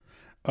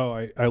Oh,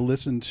 I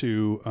listened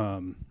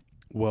to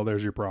Well,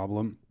 There's Your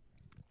Problem.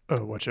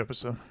 Oh, which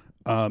episode?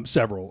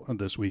 Several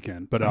this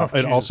weekend, but Okay.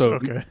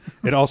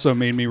 it also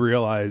made me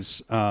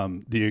realize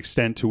the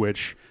extent to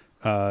which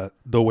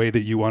the way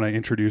that you want to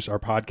introduce our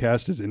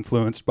podcast is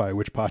influenced by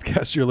which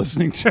podcast you're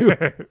listening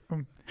to.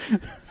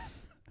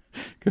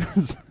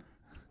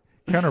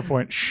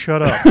 Counterpoint,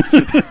 shut up.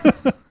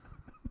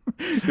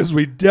 Because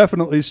we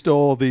definitely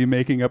stole the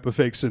making up a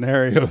fake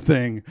scenario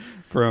thing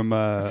from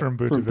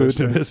Buta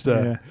Buta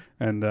Vista. Yeah.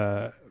 And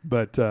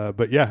but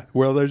yeah,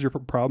 Well, There's Your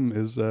Problem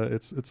is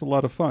it's a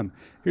lot of fun.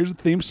 Here's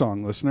the theme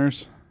song,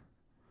 listeners.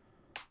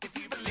 If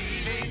you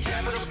believe in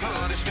capital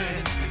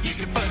punishment, you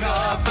can fuck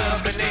off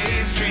up an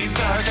 8th Street.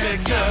 Star Trek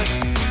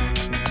sucks.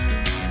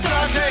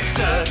 Star Trek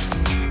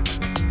sucks.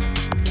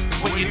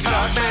 When you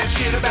talk mad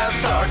shit about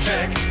Star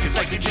Trek, it's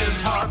like you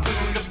just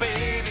harpooned a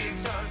baby.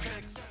 Star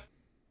Trek sucks.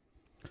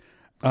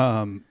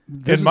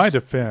 In my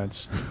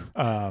defense,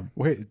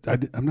 wait,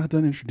 I'm not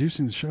done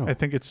introducing the show. I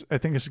think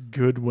it's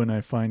good when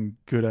I find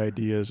good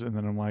ideas, and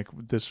then I'm like,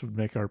 this would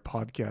make our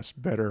podcast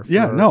better. For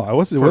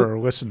our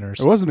listeners.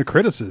 It wasn't a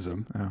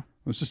criticism. Oh.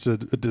 It was just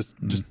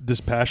just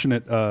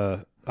dispassionate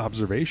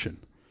observation.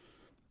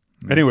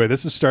 Anyway,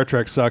 this is Star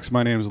Trek Sucks.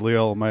 My name is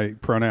Leo. My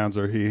pronouns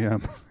are he,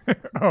 him.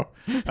 oh.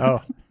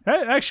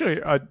 Hey,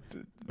 actually,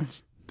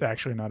 it's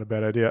actually not a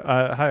bad idea.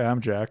 Hi, I'm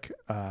Jack.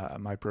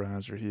 My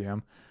pronouns are he,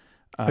 him.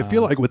 I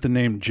feel like with the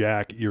name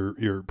Jack,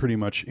 you're pretty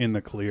much in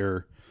the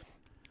clear.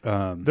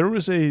 There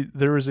was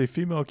a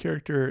female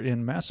character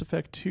in Mass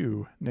Effect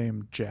 2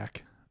 named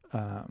Jack.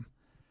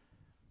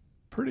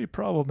 Pretty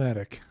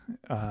problematic.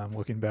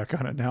 Looking back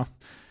on it now.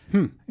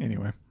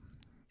 Anyway,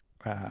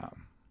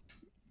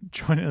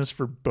 join us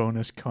for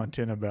bonus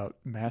content about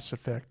Mass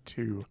Effect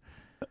 2.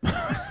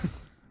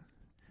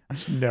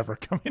 It's never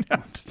coming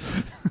out.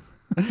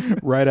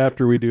 Right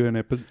after we do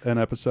an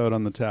episode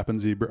on the Tappan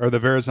Zee or the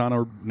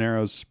Verrazano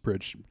Narrows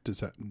Bridge.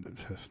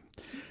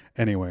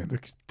 Anyway, The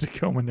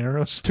Tacoma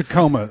Narrows.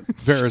 Tacoma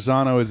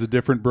Verrazano is a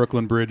different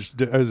Brooklyn bridge,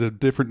 is a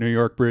different New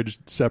York bridge,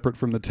 separate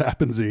from the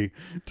Tappan Zee.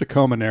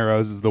 Tacoma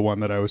Narrows is the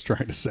one that I was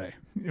trying to say,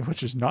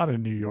 Which is not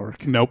in New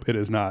York. Nope, it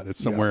is not. It's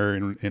somewhere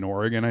in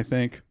Oregon, I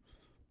think.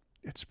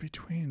 It's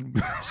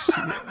between.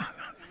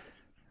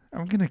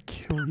 I'm gonna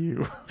kill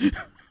you.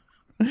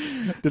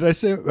 Did I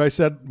say?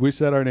 We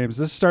said our names.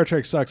 This is Star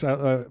Trek Sucks.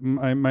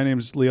 My name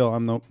is Leo.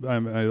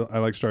 I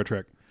like Star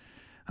Trek.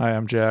 Hi,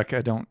 I'm Jack.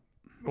 I don't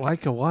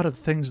like a lot of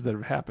things that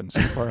have happened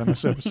so far on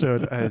this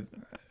episode.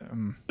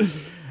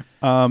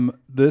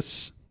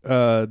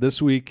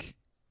 This week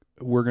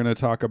we're going to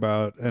talk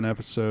about an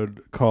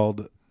episode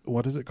called,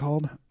 what is it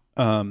called?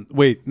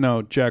 Wait,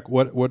 no, Jack.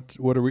 What's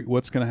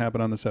going to happen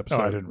on this episode?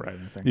 Oh, I didn't write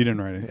anything. You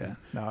didn't write anything.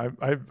 Yeah.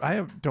 No,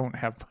 I don't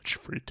have much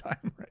free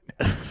time right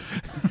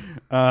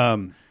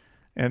now.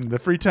 And the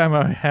free time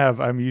I have,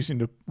 I'm using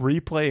to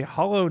replay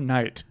Hollow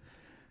Knight.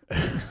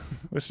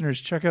 Listeners,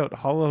 check out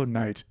Hollow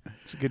Knight.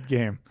 It's a good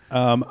game.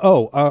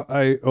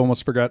 I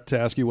almost forgot to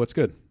ask you what's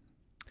good.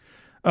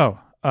 A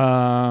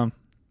lot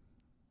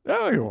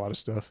of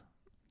stuff.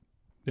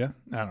 Yeah,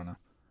 I don't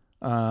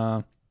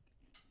know.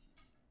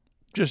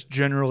 Just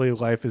generally,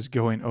 life is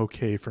going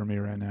okay for me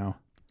right now.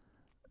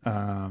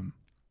 I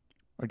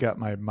got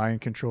my mind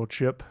control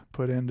chip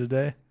put in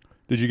today.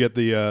 Did you get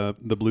the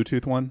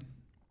Bluetooth one?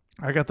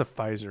 I got the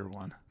Pfizer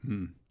one.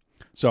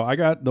 So I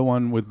got the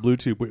one with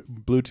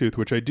Bluetooth,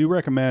 which I do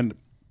recommend.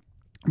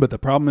 But the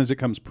problem is it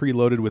comes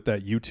preloaded with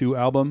that U2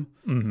 album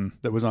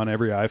that was on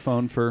every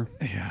iPhone for.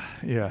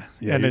 Yeah.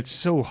 And it's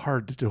so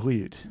hard to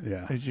delete.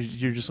 Yeah.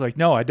 You're just like,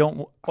 no, I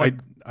don't.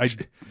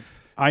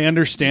 I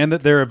understand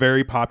that they're a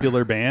very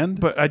popular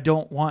band, but I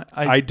don't want.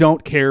 I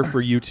don't care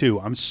for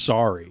U2. I'm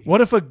sorry.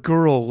 What if a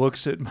girl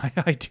looks at my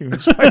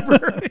iTunes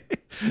library?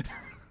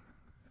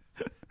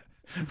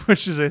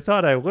 Which is a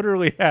thought I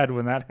literally had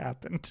when that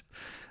happened.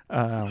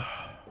 God,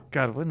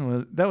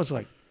 that was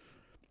like.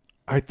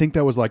 I think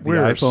that was like the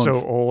we're iPhone.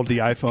 So old. The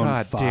iPhone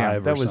God 5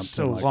 damn, that or was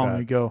so something like long that.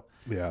 ago.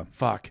 Yeah.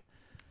 Fuck.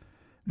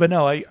 But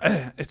no,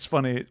 it's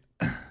funny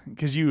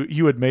because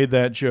you had made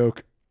that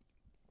joke.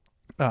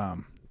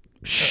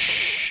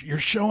 Shh! You're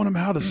showing them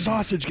how the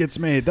sausage gets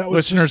made. That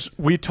was listeners.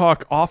 We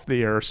talk off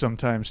the air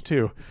sometimes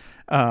too.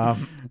 I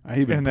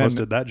even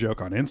posted that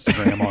joke on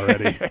Instagram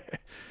already.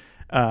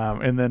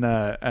 And then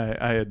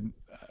I had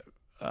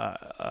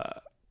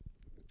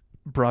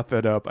brought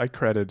that up. I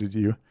credited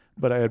you,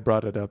 but I had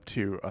brought it up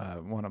to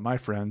one of my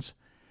friends,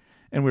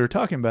 and we were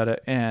talking about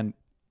it. And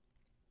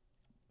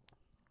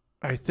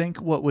I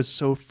think what was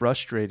so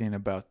frustrating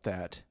about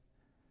that,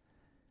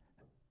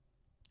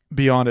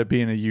 beyond it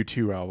being a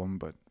U2 album,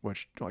 but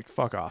which, like,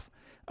 fuck off.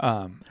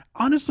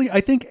 Honestly,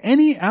 I think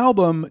any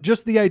album,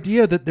 just the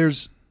idea that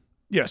there's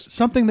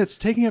something that's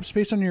taking up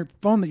space on your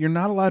phone that you're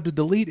not allowed to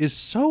delete is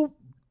so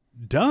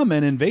dumb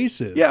and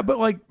invasive. Yeah,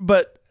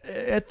 but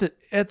at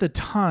the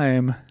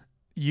time,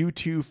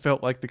 U2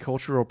 felt like the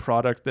cultural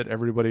product that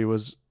everybody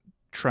was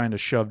trying to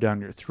shove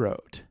down your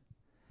throat.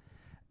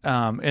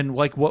 And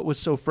like what was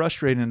so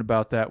frustrating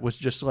about that was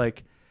just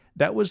like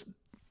that was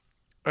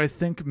I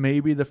think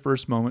maybe the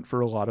first moment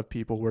for a lot of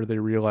people where they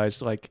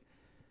realized, like,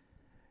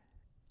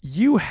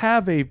 you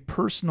have a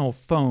personal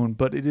phone,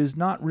 but it is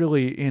not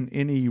really in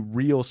any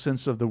real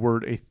sense of the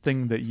word a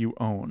thing that you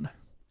own.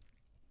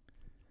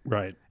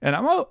 Right. And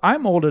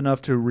I'm old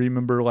enough to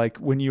remember, like,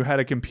 when you had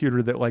a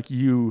computer that, like,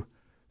 you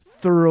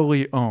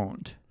thoroughly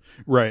owned.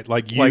 Right,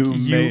 like a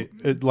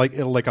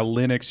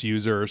Linux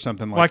user or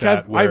something like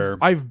that.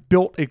 I've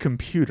built a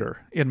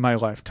computer in my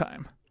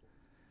lifetime.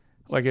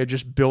 Like, I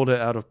just built it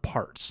out of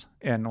parts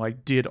and,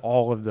 like, did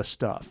all of the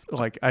stuff.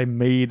 Like, I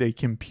made a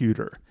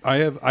computer. I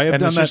have and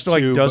done it's that just, too.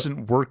 Like,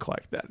 doesn't work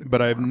like that anymore.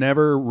 But I've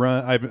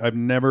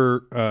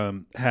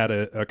never had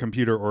a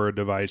computer or a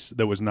device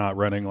that was not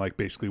running like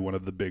basically one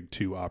of the big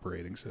 2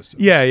 operating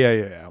systems.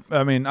 Yeah.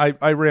 I mean,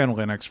 I ran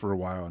Linux for a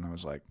while, and I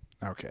was like,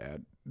 okay,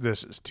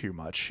 this is too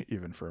much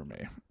even for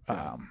me.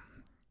 Yeah.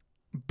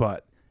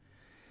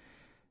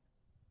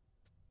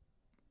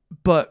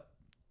 But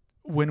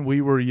when we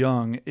were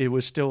young, it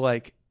was still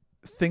like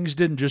things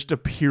didn't just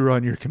appear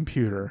on your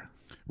computer.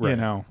 Right. You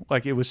know,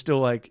 like it was still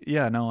like,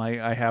 yeah, no,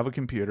 I have a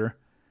computer.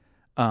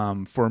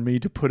 For me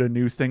to put a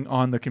new thing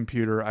on the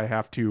computer, I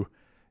have to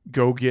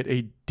go get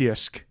a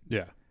disk.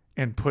 Yeah.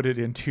 And put it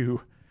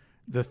into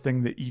the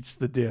thing that eats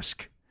the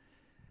disk,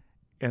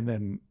 and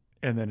then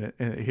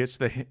it hits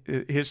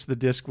the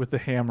disk with the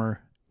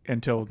hammer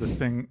until the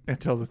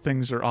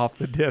things are off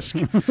the disk.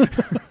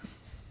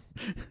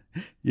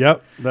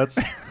 Yep,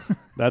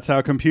 that's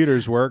how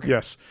computers work.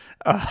 Yes.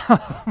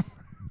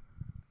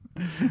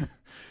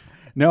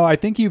 No, I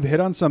think you've hit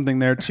on something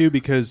there too,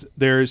 because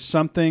there is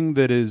something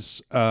that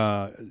is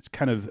it's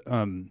kind of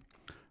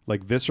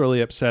like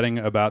viscerally upsetting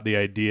about the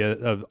idea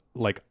of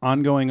like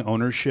ongoing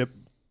ownership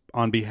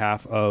on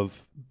behalf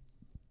of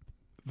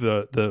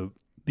the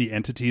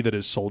entity that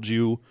has sold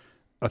you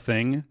a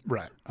thing.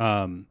 Right.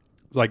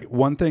 Like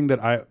one thing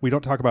that we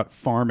don't talk about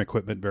farm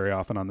equipment very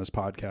often on this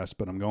podcast,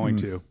 but I'm going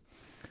to.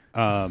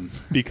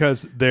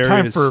 Because there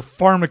Time is for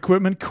Farm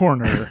Equipment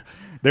Corner.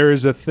 There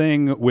is a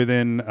thing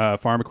within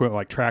farm equipment,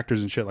 like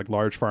tractors and shit, like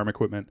large farm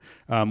equipment,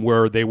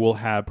 where they will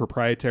have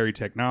proprietary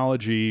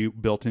technology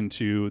built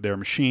into their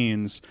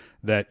machines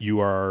that you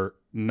are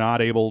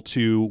not able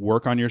to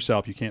work on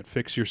yourself. You can't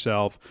fix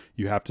yourself.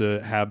 You have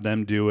to have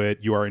them do it.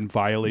 You are in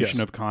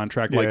violation of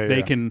contract.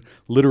 They can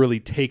literally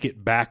take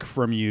it back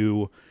from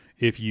you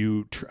if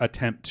you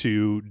attempt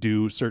to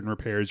do certain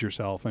repairs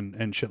yourself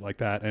and shit like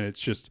that. And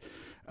it's just,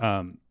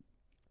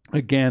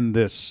 again,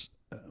 this,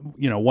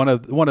 one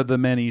of the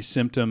many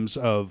symptoms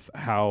of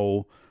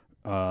how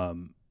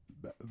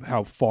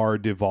far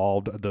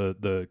devolved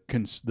the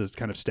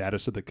kind of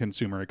status of the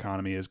consumer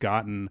economy has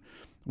gotten,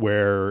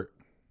 where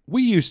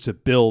we used to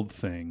build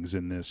things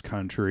in this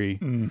country.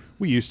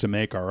 We used to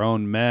make our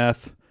own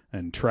meth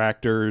and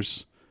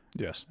tractors,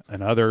 yes,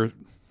 and other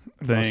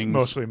things,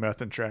 mostly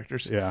meth and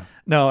tractors. Yeah.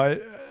 No,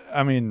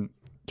 I mean,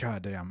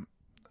 goddamn.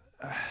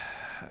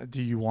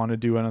 Do you want to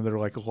do another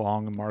like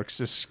long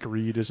Marxist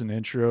screed as an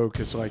intro?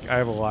 Because like I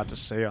have a lot to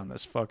say on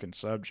this fucking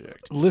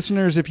subject.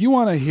 Listeners, if you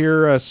want to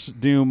hear us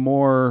do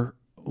more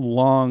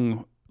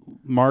long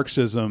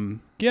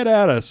Marxism, get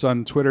at us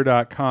on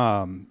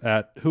Twitter.com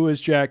at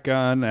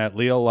whoisjackgunn, at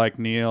Leo like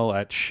Neil,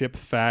 at Ship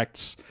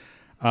Facts.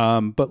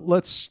 But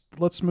let's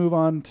move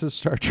on to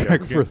Star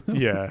Trek.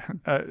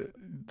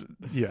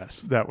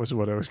 Yes, that was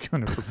what I was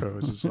going to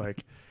propose. It's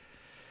like.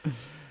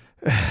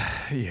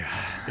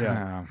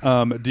 Yeah.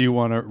 Do you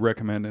want to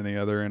recommend any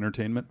other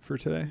entertainment for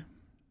today?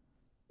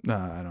 No,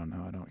 I don't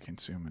know. I don't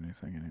consume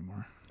anything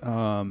anymore.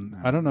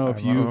 I don't know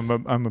if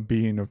I'm a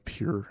being of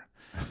pure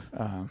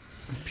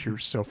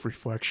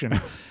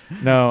self-reflection.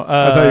 No,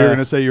 I thought you were going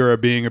to say you're a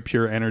being of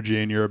pure energy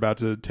and you're about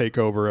to take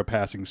over a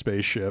passing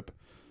spaceship.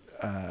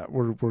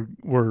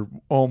 We're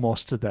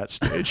almost to that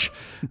stage.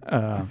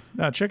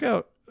 Now check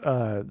out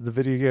the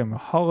video game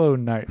Hollow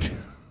Knight.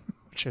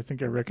 Which I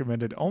think I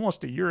recommended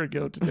almost a year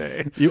ago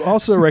today. You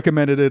also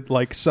recommended it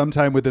like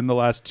sometime within the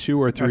last 2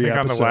 or 3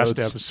 episodes. On the last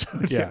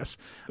episode, yes.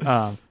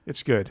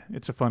 It's good.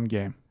 It's a fun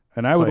game.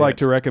 And I would like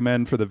to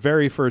recommend for the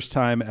very first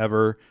time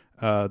ever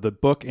the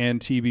book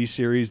and TV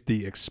series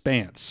The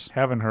Expanse.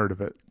 Haven't heard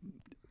of it.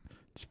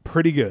 It's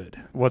pretty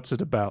good. What's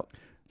it about?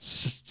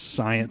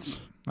 Science.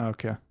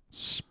 Okay.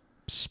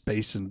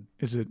 Space and...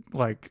 Is it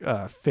like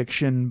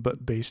fiction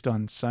but based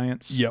on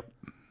science? Yep.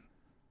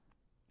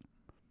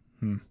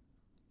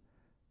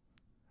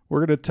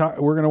 We're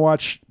gonna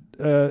watch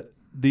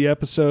the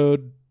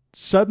episode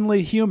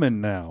Suddenly Human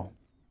Now.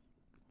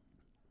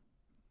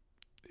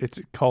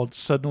 It's called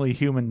Suddenly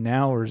Human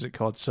Now, or is it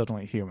called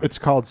Suddenly Human? It's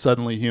called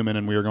Suddenly Human,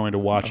 and we are going to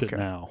watch it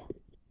now.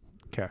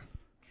 Okay.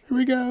 Here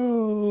we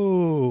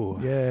go.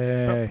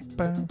 Yay.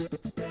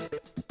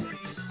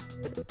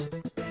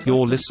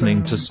 You're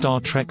listening to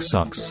Star Trek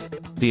Sucks,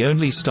 the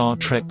only Star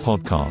Trek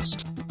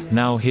podcast.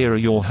 Now here are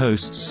your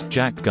hosts,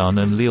 Jack Gunn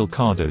and Leo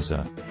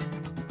Cardoza.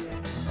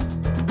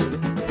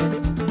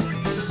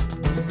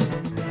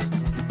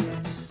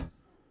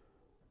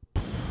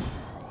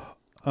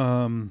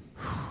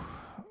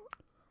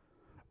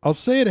 I'll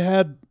say it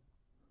had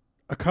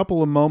a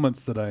couple of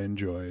moments that I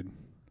enjoyed.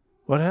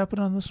 What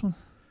happened on this one?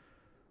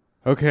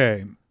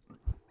 Okay.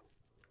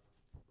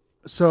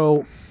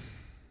 So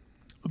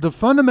the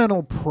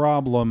fundamental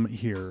problem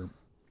here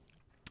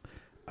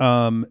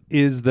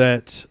is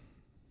that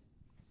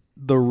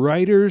the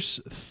writers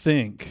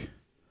think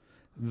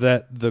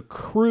that the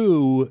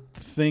crew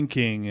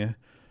thinking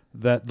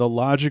that the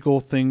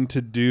logical thing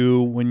to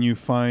do when you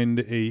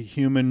find a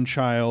human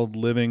child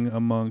living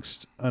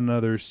amongst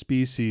another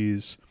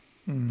species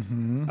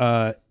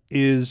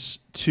is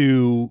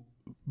to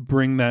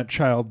bring that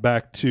child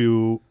back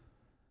to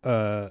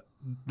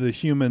the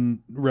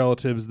human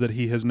relatives that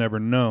he has never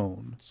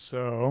known.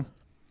 So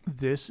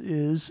this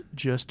is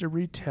just a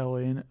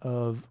retelling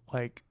of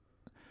like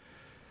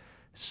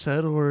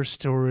settler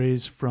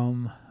stories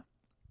from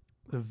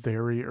the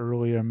very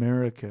early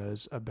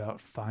Americas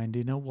about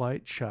finding a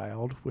white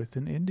child with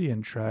an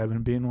Indian tribe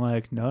and being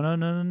like,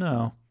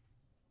 no.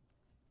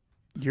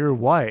 You're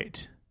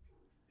white.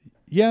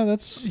 Yeah,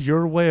 that's...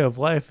 Your way of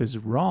life is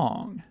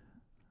wrong.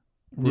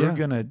 We're Yeah.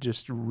 going to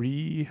just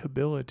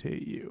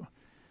rehabilitate you.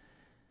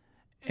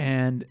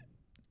 And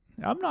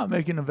I'm not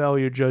making a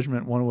value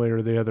judgment one way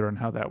or the other on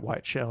how that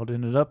white child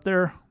ended up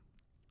there.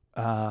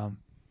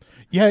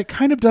 Yeah, it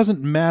kind of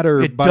doesn't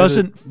matter. It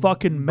doesn't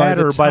fucking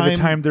matter by the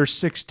time they're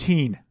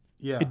 16.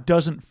 Yeah. It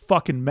doesn't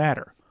fucking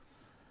matter.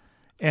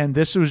 And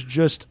this was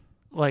just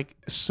like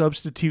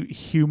substitute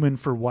human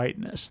for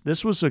whiteness.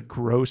 This was a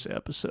gross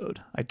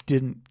episode. I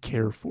didn't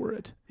care for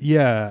it.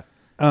 Yeah.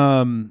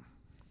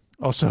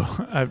 Also,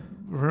 I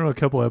remember a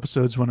couple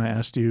episodes when I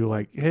asked you,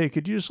 like, hey,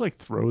 could you just like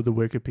throw the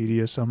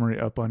Wikipedia summary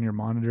up on your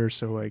monitor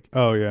so like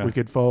we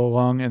could follow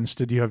along? And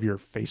instead you have your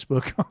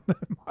Facebook on the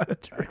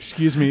monitor.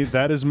 Excuse me,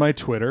 that is my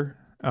Twitter.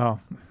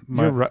 Oh,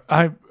 you're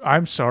right.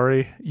 I'm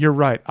sorry. You're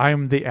right.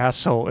 I'm the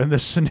asshole in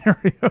this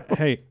scenario.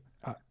 Hey,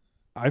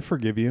 I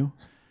forgive you.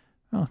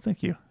 Oh,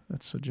 thank you.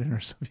 That's so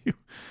generous of you.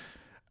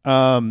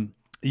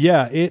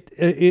 Yeah,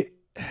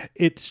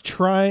 it's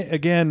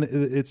again.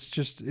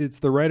 It's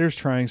the writers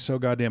trying so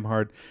goddamn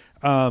hard.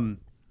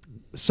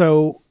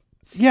 So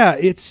yeah,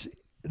 it's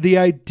the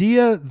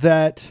idea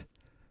that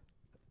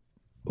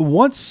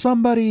once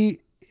somebody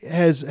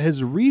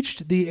has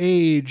reached the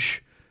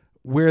age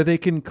where they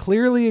can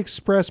clearly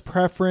express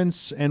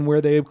preference and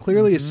where they have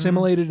clearly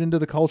assimilated into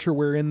the culture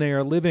wherein they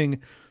are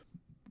living,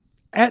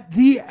 at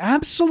the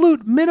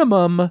absolute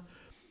minimum,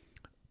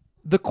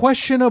 the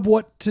question of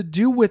what to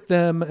do with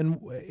them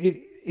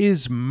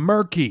is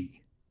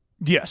murky.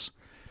 Yes.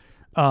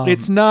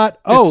 It's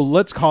not,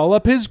 let's call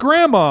up his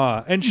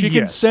grandma and she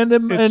can send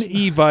him an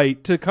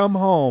Evite to come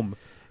home.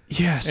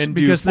 Yes. And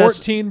do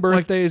 14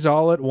 birthdays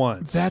all at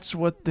once. That's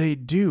what they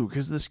do,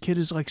 because this kid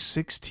is like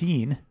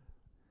 16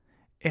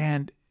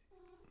 and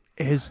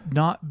has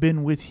not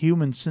been with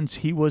humans since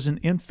he was an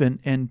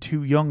infant and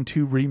too young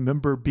to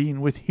remember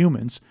being with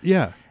humans.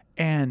 Yeah.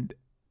 And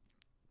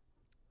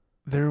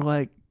they're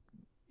like,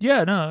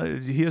 yeah, no,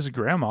 he has a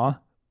grandma.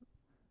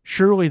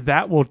 Surely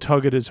that will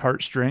tug at his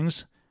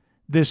heartstrings.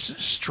 This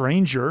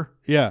stranger.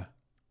 Yeah.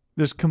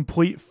 This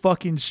complete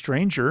fucking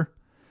stranger.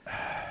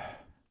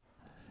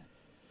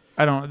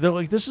 I don't know. They're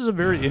like, this is a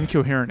very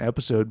incoherent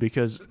episode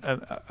because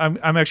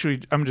I'm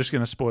just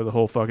going to spoil the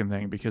whole fucking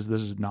thing because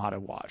this is not a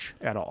watch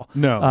at all.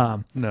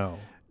 No. No.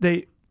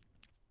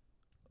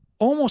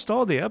 Almost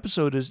all the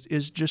episode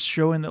is just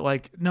showing that,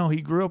 like, no,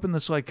 he grew up in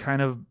this like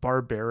kind of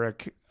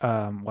barbaric,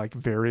 like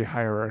very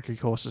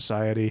hierarchical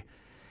society,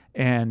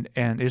 and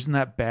isn't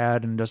that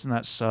bad and doesn't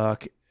that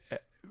suck?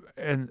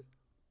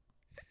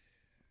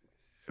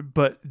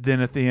 But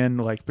then at the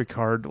end, like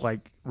Picard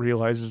like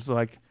realizes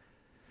like,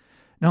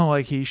 no,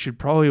 like he should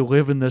probably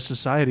live in the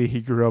society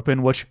he grew up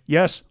in. Which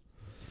yes.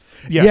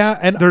 Yeah,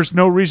 and there's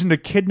no reason to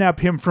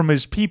kidnap him from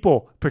his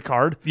people,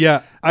 Picard.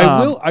 Yeah,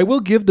 I will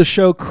give the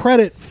show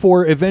credit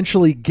for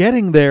eventually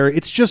getting there.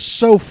 It's just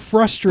so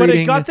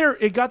frustrating. But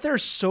it got there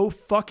so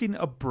fucking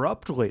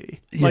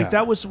abruptly. Yeah. Like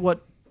that was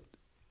what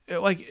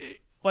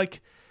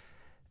like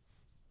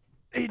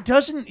it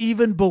doesn't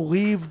even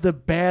believe the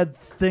bad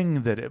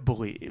thing that it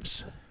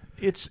believes.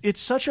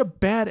 It's such a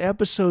bad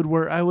episode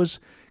where I was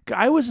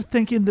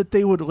thinking that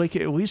they would like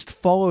at least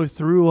follow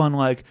through on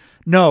like,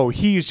 no,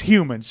 he's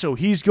human, so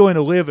he's going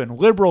to live in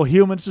liberal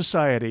human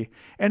society.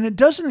 And it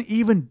doesn't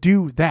even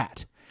do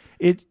that.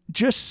 It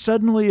just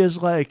suddenly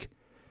is like,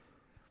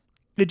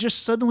 it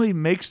just suddenly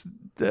makes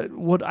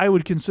what I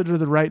would consider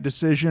the right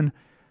decision,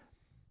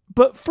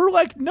 but for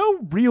like no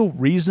real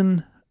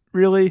reason,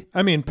 really.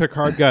 I mean,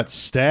 Picard got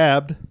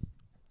stabbed.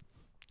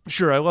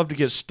 Sure, I love to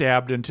get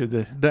stabbed into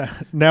the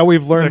now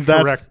we've learned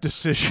the correct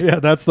decision. Yeah,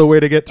 that's the way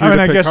to get through.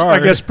 I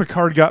guess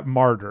Picard got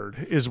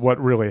martyred is what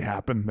really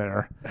happened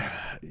there.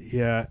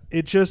 Yeah,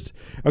 it just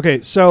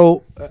okay.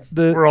 So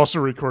we're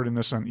also recording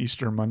this on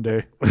Easter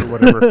Monday or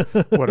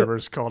whatever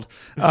it's called.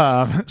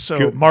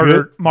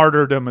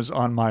 Martyrdom is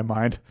on my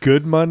mind.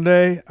 Good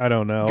Monday? I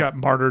don't know. Got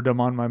martyrdom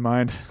on my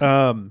mind.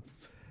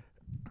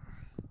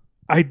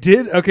 I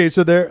did. Okay,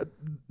 so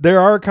there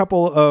are a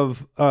couple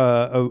of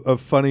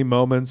funny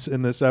moments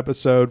in this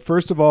episode.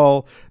 First of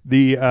all,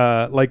 the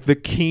the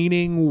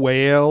keening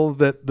wail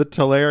that the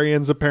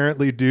Talarians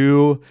apparently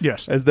do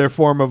as their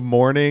form of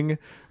mourning,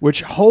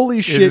 which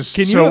holy shit, it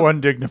is so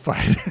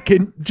undignified.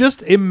 Can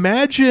just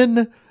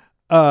imagine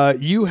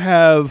you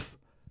have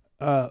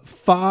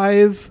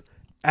 5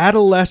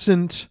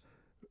 adolescent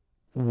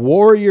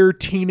warrior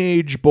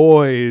teenage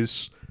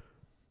boys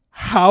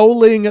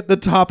howling at the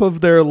top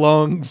of their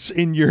lungs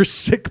in your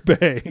sick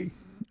bay.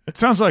 It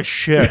sounds like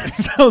shit. It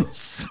sounds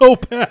so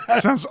bad.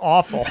 It sounds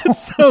awful. It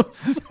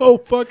sounds so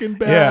fucking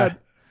bad.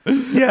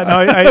 Yeah, no,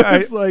 I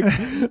was like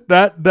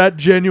that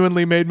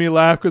genuinely made me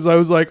laugh because I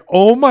was like,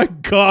 oh my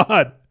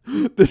God,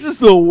 this is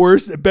the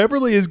worst.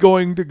 Beverly is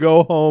going to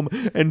go home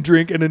and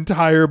drink an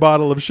entire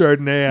bottle of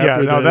Chardonnay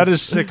after this. That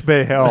is sick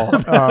bay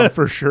hell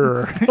for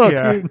sure.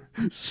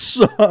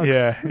 Sucks.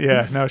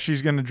 Yeah. No,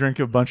 she's going to drink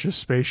a bunch of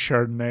space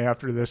Chardonnay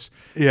after this.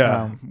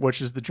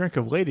 Which is the drink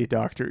of lady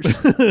doctors.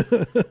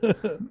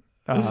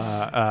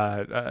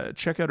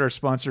 Check out our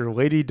sponsor,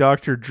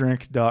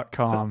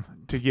 LadyDoctorDrink.com,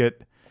 to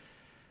get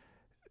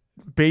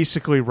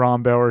basically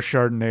Rombauer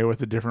Chardonnay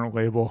with a different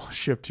label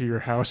shipped to your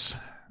house.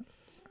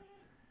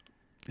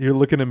 You're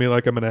looking at me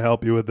like I'm going to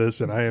help you with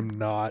this, and I am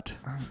not.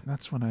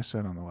 That's what I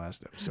said on the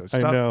last episode. I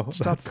know.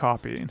 Stop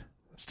copying.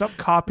 Stop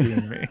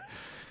copying me.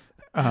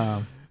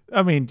 I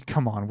mean,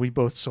 come on. We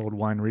both sold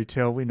wine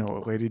retail. We know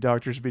what lady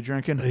doctors be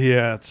drinking.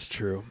 Yeah, it's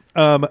true.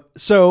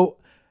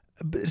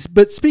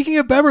 But speaking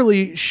of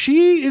Beverly,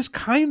 she is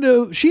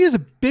a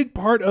big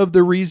part of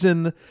the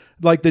reason,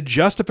 like the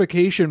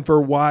justification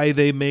for why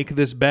they make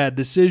this bad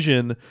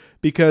decision,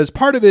 because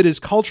part of it is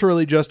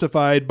culturally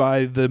justified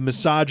by the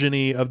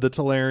misogyny of the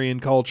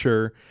Talarian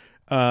culture,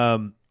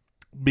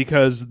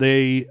 because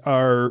they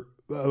are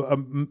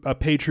a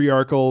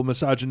patriarchal,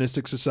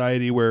 misogynistic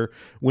society where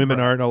women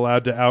aren't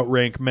allowed to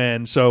outrank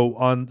men. So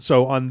on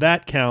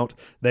that count,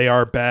 they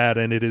are bad,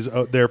 and it is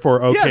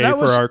therefore okay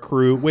for our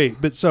crew. Wait,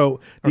 but so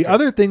the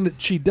other thing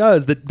that she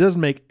does that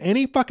doesn't make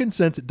any fucking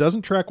sense, it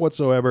doesn't track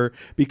whatsoever,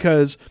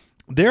 because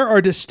there are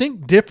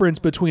distinct difference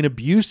between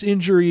abuse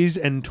injuries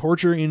and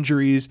torture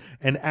injuries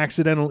and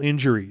accidental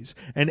injuries.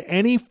 And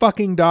any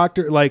fucking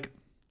doctor, like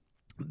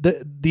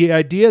the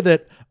idea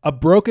that a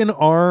broken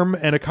arm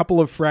and a couple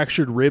of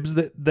fractured ribs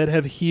that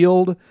have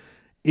healed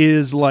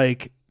is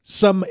like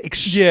some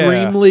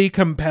extremely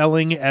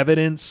compelling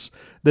evidence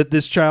that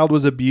this child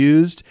was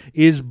abused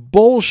is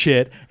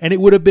bullshit. And it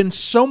would have been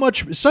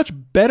such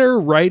better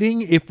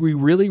writing if we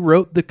really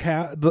wrote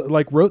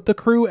wrote the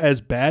crew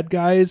as bad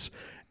guys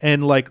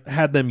and like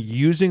had them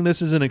using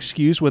this as an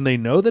excuse when they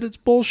know that it's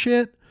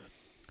bullshit.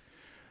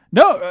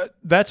 No,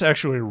 that's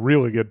actually a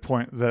really good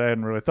point that I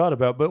hadn't really thought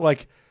about. But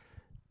like,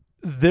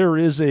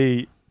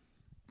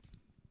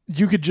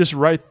 you could just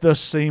write the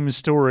same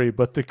story,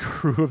 but the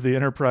crew of the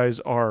Enterprise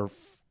are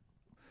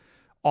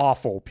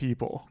awful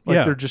people.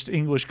 Like they're just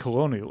English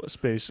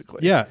colonialists,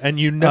 basically. Yeah, and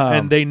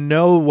and they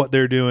know what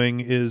they're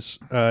doing is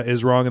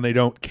wrong, and they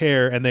don't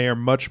care, and they are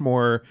much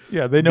more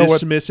they know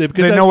dismissive.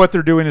 They know what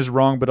they're doing is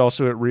wrong, but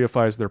also it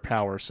reifies their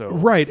power. So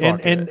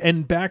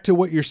and back to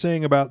what you're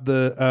saying about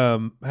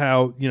the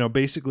how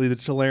basically the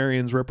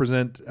Talarians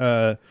represent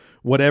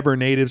whatever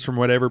natives from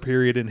whatever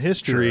period in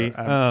history.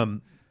 Sure.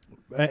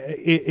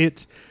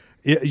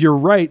 You're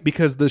right,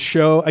 because the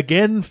show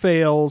again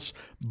fails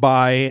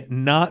by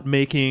not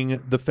making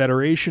the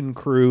Federation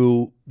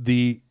crew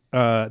the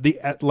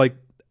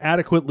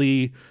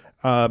adequately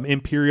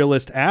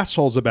imperialist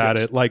assholes about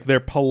it. Like, they're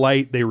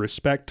polite, they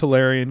respect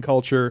Talarian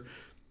culture.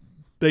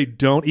 They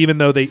don't, even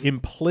though they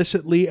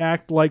implicitly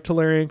act like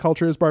Talarian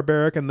culture is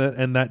barbaric, and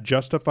that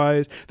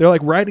justifies. They're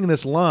like writing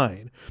this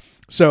line.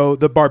 So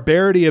the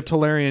barbarity of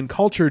Talarian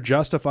culture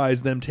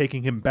justifies them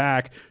taking him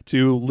back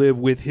to live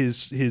with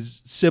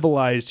his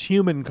civilized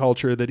human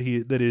culture that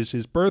is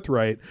his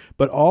birthright.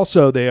 But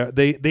also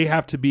they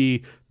have to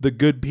be the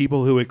good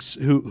people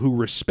who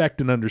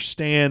respect and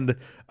understand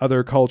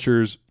other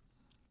cultures.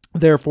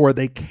 Therefore,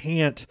 they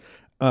can't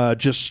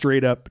just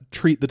straight up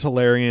treat the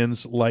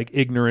Talarians like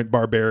ignorant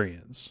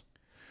barbarians.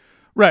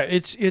 Right.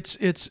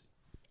 It's.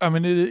 I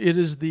mean, it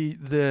is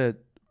the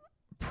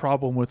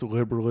problem with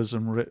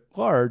liberalism writ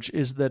large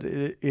is that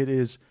it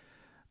is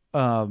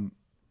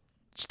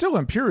still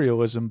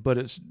imperialism,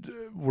 but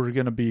we're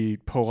going to be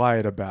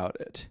polite about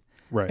it.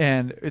 Right.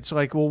 And it's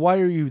like, well, why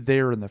are you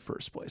there in the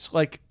first place?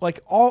 Like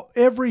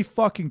every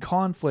fucking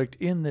conflict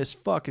in this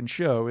fucking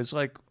show is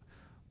like,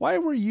 why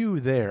were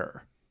you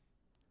there?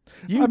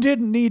 You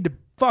didn't need to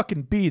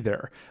fucking be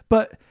there.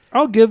 But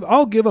I'll give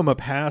them a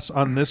pass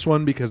on this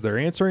one because they're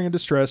answering a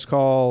distress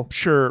call.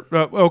 Sure.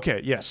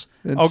 Okay. Yes.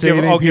 And I'll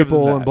give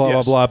people them that. And blah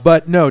yes. blah blah.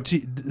 But no,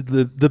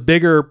 the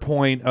bigger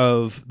point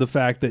of the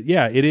fact that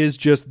it is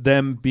just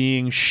them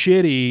being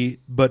shitty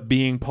but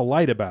being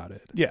polite about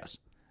it. Yes.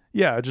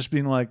 Yeah. Just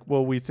being like,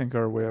 well, we think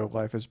our way of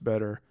life is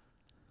better,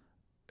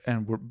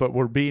 and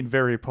we're being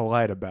very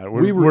polite about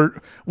it.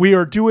 We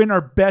are doing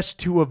our best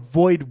to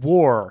avoid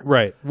war.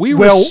 Right.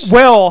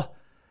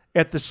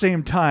 at the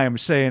same time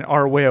saying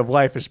our way of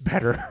life is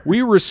better.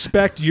 We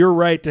respect your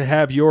right to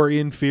have your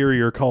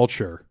inferior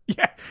culture.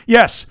 Yeah.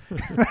 Yes.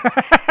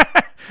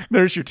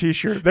 There's your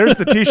T-shirt. There's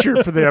the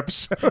T-shirt for the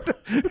episode.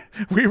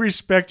 We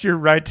respect your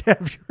right to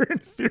have your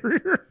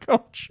inferior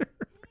culture.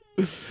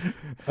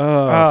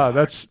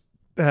 That's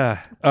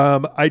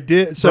I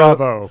did. So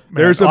bravo. Man,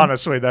 there's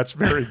honestly, that's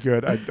very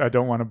good. I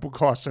don't want to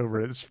gloss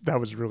over it. That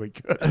was really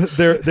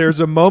good. There's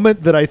a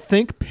moment that I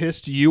think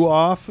pissed you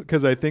off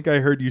because I think I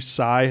heard you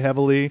sigh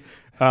heavily.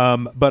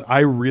 But I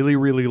really,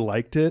 really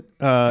liked it.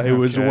 It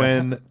was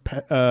when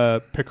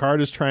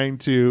Picard is trying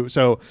to.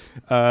 So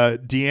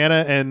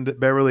Deanna and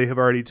Beverly have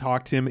already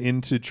talked him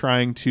into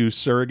trying to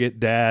surrogate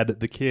dad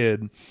the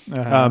kid,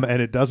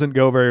 and it doesn't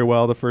go very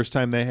well the first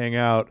time they hang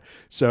out.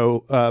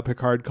 So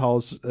Picard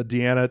calls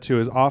Deanna to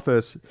his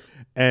office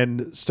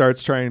and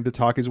starts trying to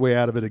talk his way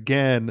out of it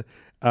again.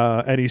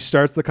 And he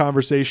starts the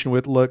conversation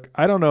with, "Look,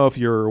 I don't know if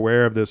you're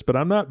aware of this, but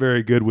I'm not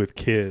very good with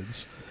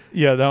kids."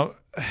 Yeah, no.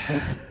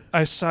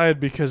 I sighed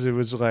because it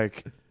was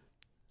like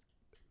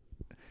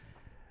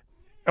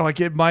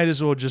it might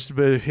as well just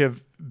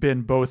have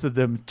been both of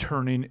them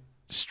turning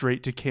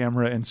straight to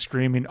camera and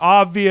screaming,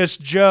 "Obvious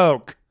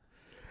joke."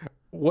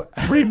 What?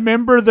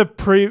 Remember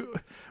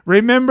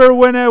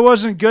when I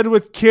wasn't good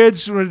with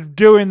kids? We're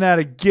doing that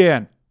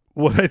again.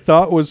 What I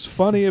thought was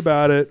funny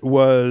about it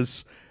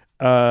was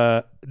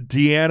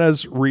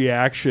Deanna's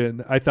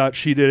reaction. I thought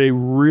she did a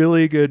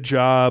really good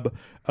job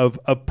of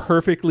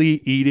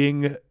perfectly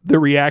eating the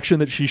reaction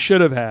that she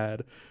should have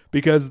had,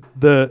 because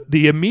the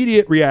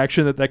immediate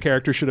reaction that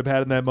character should have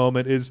had in that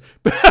moment is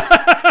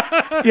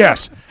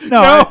yes,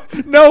 no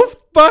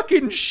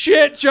fucking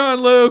shit,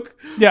 John Luke.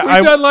 Yeah,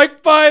 we've done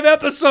like 5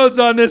 episodes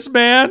on this,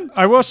 man.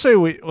 I will say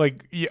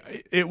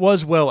it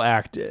was well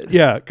acted.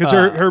 Yeah, because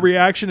her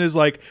reaction is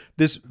like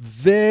this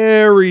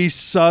very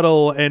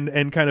subtle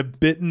and kind of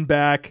bitten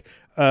back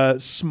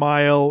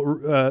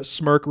smile,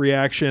 smirk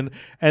reaction,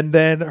 and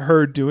then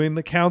her doing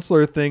the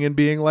counselor thing and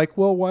being like,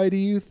 "Well, why do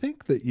you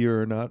think that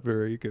you're not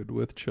very good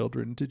with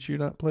children? Did you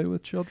not play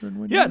with children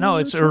when you were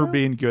it's a her child?"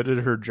 being good at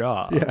her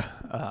job. Yeah,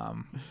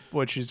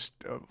 which is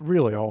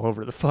really all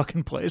over the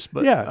fucking place.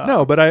 But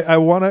but I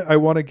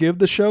want to give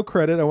the show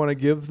credit. I want to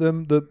give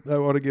them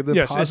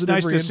yes, positive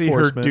it's nice to see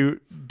her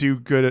do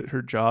good at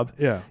her job.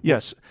 Yeah.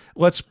 Yes.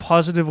 Let's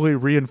positively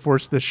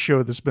reinforce this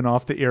show that's been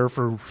off the air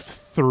for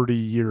 30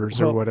 years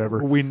or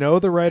whatever. We know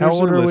the writers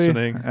are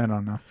listening. I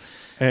don't know.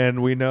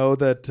 And we know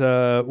that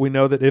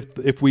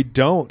if we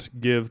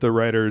don't give the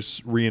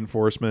writers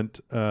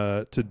reinforcement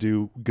to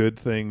do good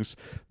things,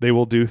 they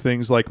will do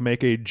things like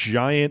make a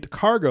giant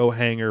cargo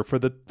hangar for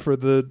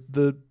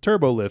the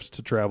turbo lifts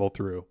to travel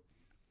through.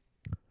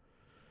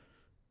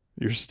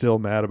 You're still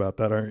mad about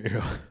that, aren't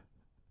you?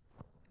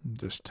 I'm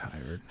just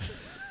tired.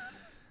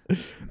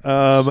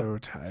 So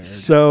tired.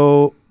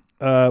 So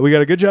we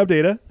got a good job,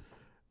 Data.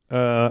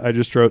 I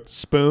just wrote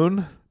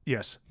spoon.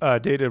 Yes,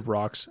 Data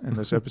rocks in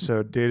this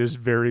episode. Data's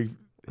very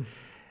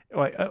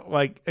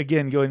like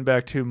again going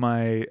back to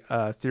my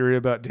theory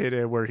about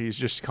Data, where he's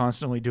just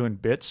constantly doing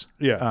bits.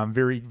 Yeah,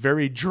 very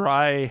very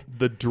dry,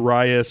 the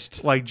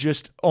driest, like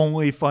just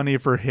only funny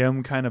for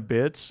him kind of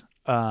bits.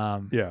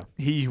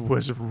 He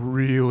was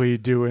really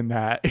doing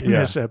that in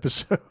this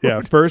episode.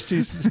 Yeah, first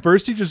he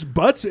just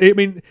butts. I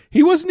mean,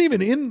 he wasn't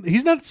even in.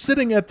 He's not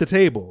sitting at the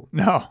table.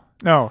 No.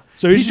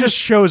 So he just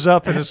shows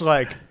up and is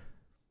like,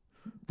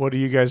 "What are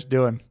you guys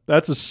doing?"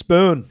 That's a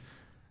spoon.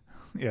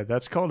 Yeah,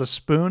 that's called a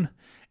spoon.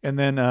 And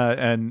then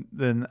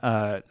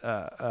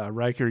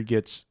Riker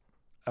gets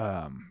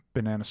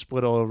banana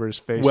split all over his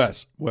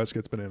face. Wes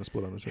gets banana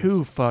split on his face.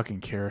 Who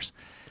fucking cares?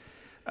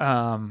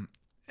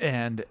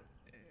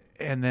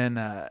 And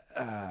then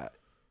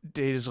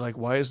Data's like,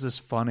 "Why is this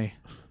funny?"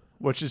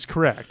 Which is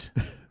correct.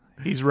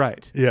 He's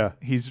right. Yeah.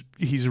 He's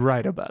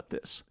right about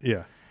this.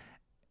 Yeah.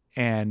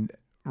 And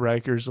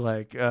Riker's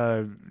like,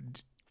 "Go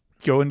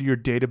into your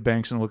data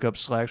banks and look up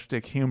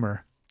slapstick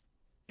humor."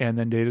 And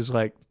then Data's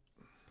like,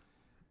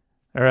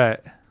 "All right.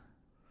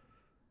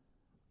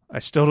 I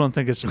still don't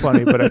think it's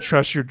funny, but I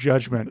trust your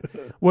judgment."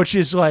 Which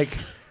is like,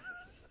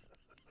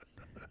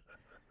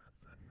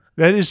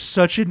 that is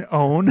such an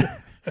own.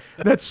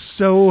 That's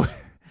so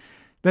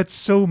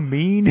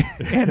mean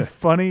and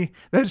funny.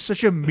 That is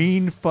such a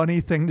mean,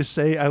 funny thing to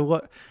say. I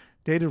love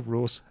Data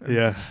rules.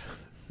 Yeah.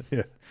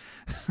 Yeah.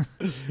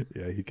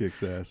 Yeah, he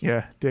kicks ass.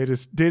 Yeah,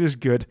 Data's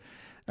good.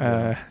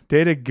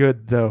 Data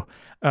good though.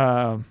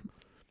 I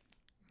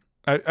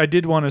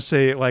did want to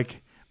say,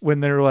 like, when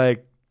they're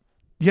like,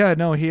 "Yeah,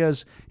 no, he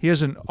has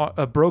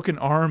a broken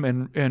arm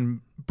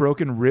and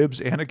broken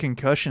ribs and a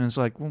concussion." It's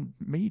like, well,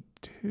 me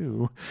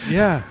too.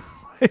 Yeah.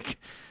 Like,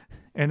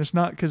 and it's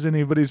not because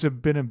anybody's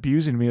been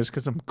abusing me. It's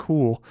because I'm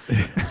cool.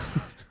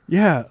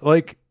 Yeah,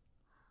 like,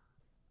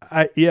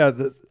 that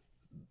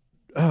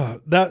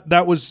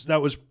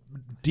was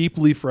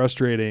deeply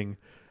frustrating.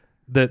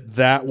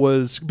 That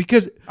was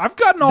because I've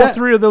gotten all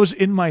 3 of those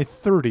in my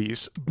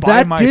 30s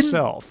by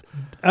myself.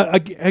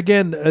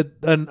 again,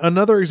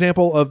 another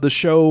example of the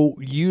show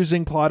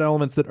using plot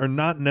elements that are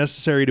not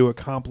necessary to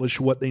accomplish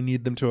what they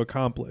need them to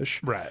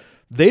accomplish. Right.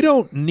 They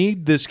don't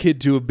need this kid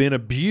to have been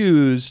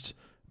abused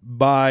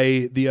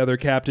by the other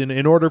captain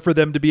in order for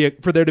there to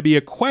be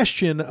a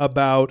question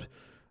about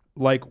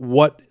like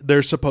what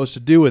they're supposed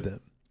to do with him.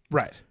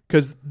 Right.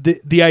 Because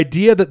the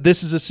idea that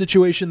this is a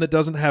situation that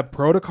doesn't have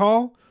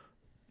protocol,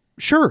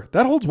 sure,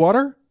 that holds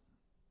water.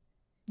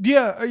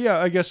 Yeah,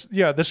 I guess,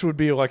 this would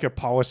be like a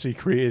policy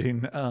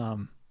creating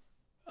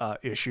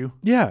issue.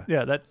 Yeah.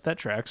 Yeah, that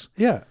tracks.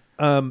 Yeah.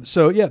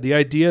 So yeah, the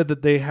idea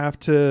that they have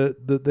to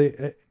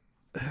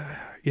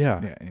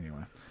Yeah,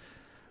 anyway.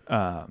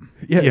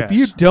 Yes.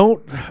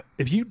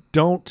 if you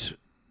don't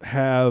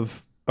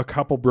have a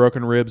couple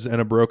broken ribs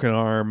and a broken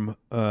arm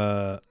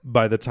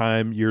by the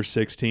time you're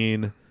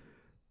 16,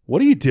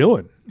 what are you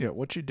doing? Yeah,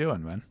 what you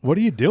doing, man? What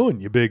are you doing,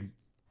 you big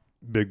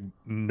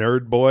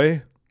nerd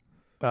boy?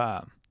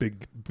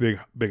 Big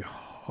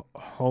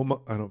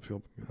homo. I don't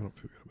feel good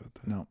about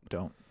that. No,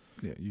 don't.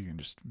 Yeah, you can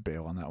just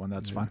bail on that one.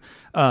 That's fine.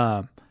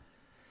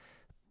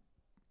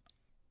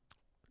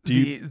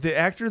 The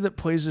actor that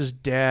plays his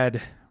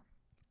dad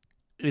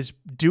is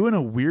doing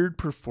a weird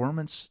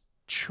performance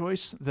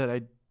choice that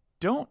I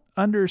don't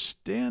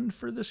understand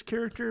for this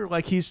character.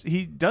 Like he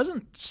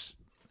seems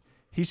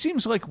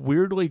like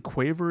weirdly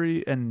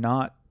quavery and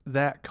not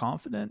that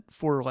confident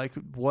for like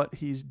what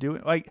he's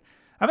doing. Like,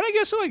 I mean, I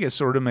guess like it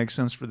sort of makes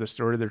sense for the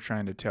story they're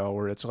trying to tell,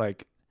 where it's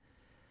like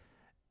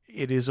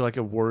it is like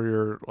a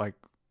warrior, like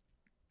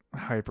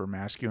hyper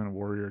masculine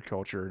warrior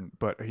culture,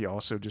 but he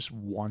also just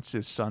wants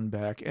his son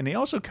back, and he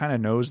also kind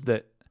of knows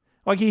that,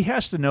 like, he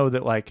has to know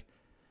that, like,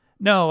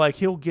 no, like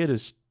he'll get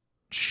his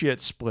shit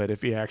split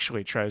if he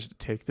actually tries to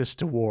take this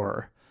to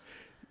war.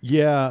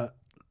 Yeah,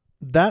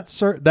 that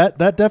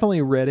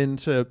definitely read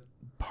into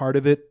part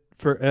of it,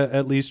 for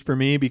at least for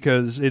me,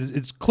 because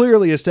it's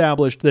clearly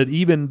established that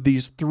even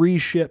these 3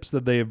 ships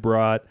that they have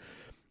brought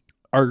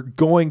are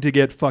going to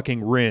get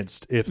fucking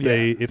rinsed if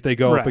they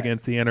go up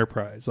against the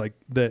Enterprise. Like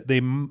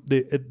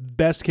the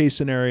best case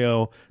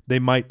scenario, they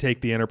might take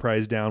the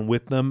Enterprise down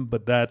with them,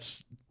 but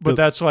that's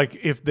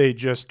like if they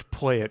just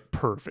play it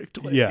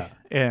perfectly. Yeah,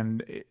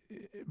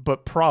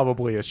 but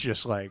probably it's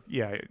just like,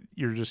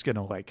 you're just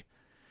gonna like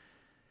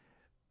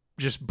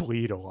just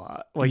bleed a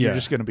lot. Like you're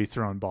just gonna be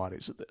throwing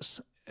bodies at this.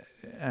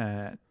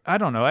 I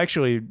don't know.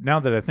 Actually, now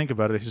that I think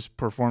about it, his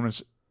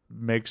performance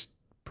makes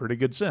pretty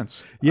good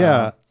sense.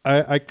 Yeah,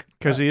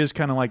 because he is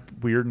kind of like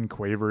weird and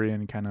quavery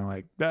and kind of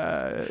like.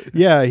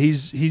 Yeah,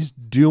 he's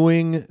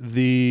doing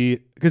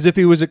because if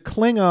he was a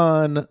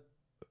Klingon,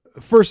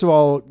 first of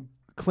all,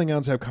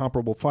 Klingons have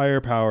comparable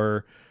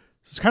firepower.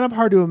 So it's kind of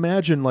hard to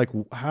imagine like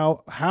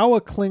how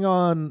a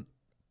Klingon.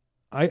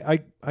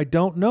 I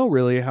don't know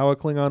really how a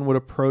Klingon would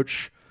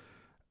approach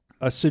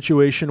a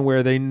situation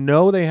where they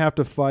know they have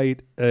to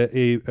fight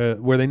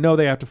where they know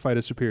they have to fight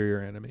a superior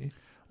enemy.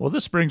 Well,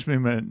 this brings me to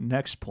my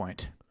next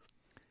point.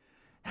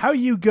 How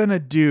you gonna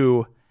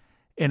do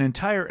an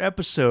entire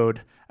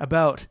episode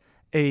about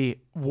a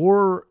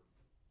war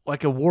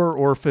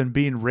orphan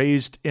being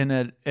raised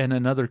in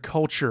another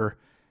culture,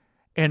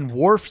 and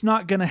Worf's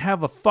not gonna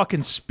have a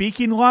fucking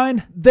speaking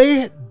line?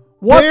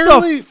 What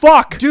the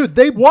fuck, dude?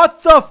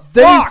 What the fuck?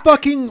 They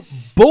fucking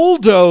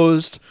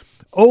bulldozed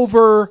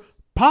over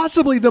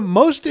possibly the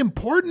most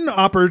important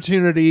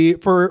opportunity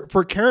for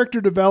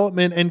character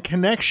development and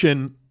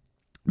connection.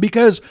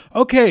 Because,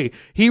 okay,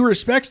 he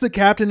respects the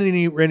captain and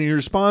he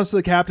responds to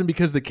the captain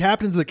because the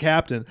captain's the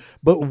captain.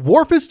 But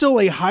Worf is still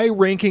a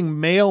high-ranking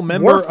male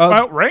member Worf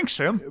outranks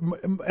him.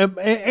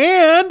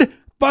 And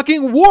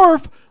fucking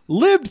Worf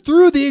lived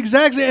through the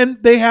exact same...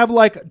 And they have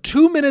like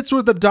 2 minutes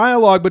worth of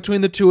dialogue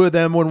between the two of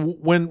them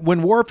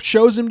when Worf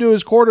shows him to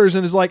his quarters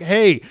and is like,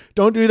 hey,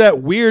 don't do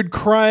that weird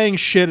crying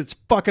shit. It's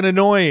fucking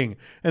annoying.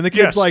 And the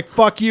kid's like,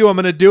 fuck you. I'm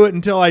going to do it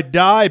until I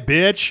die,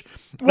 bitch.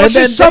 Which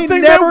is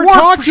something they never that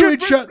talk to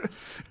each other.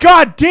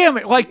 God damn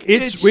it! Like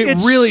it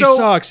really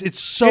sucks. It's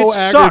so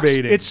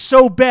aggravating. It's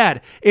so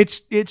bad.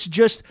 It's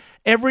just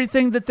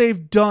everything that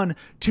they've done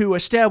to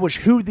establish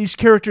who these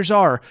characters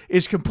are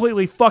is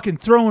completely fucking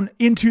thrown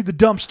into the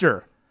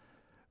dumpster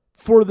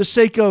for the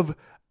sake of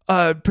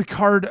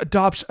Picard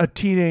adopts a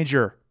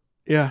teenager.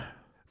 Yeah,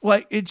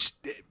 like it's.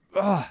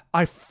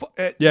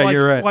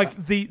 You're right.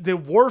 Like the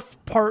Worf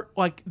part,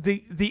 like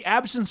the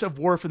absence of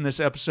Worf in this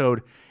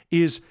episode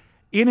is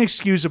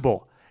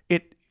inexcusable.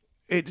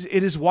 It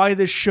is why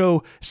this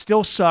show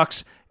still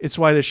sucks. It's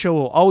why this show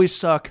will always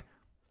suck.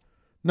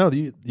 No,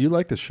 you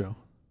like this show.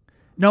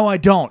 No, I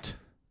don't.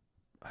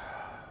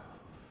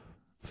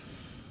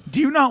 Do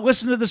you not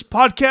listen to this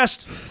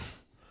podcast?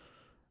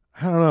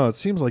 I don't know. It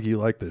seems like you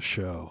like this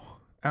show.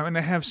 I mean,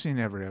 I have seen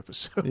every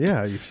episode.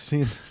 Yeah, you've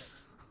seen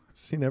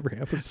every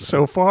episode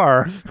so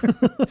far.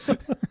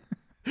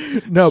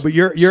 No, but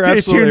you're Stay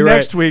absolutely tuned right.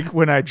 Next week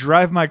when I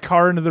drive my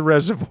car into the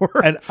reservoir.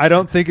 And I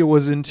don't think it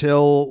was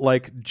until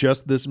like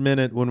just this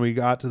minute when we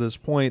got to this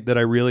point that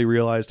I really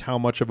realized how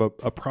much of a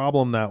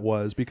problem that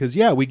was. Because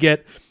we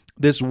get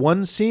this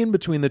one scene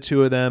between the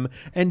two of them,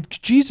 and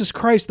Jesus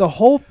Christ, the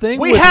whole thing.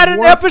 We with had an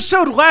Worf,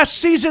 episode last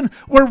season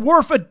where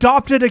Worf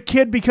adopted a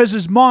kid because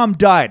his mom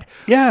died.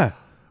 Yeah.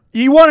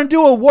 You want to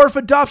do a Worf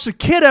adopts a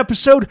kid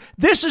episode?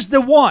 This is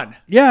the one.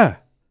 Yeah.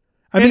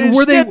 I And mean,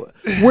 instead-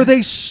 were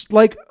they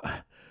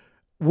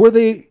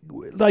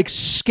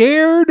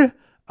scared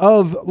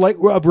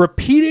of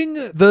repeating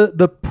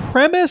the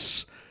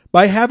premise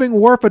by having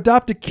Worf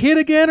adopt a kid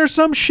again or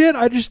some shit?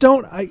 I just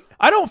don't. I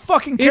don't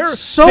fucking care. It's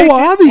so They did-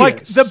 obvious.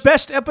 Like the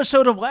best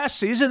episode of last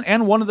season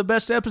and one of the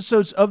best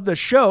episodes of the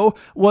show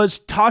was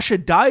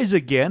Tasha dies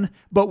again,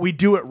 but we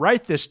do it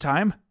right this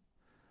time.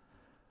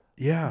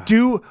 Yeah.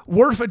 Do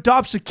Worf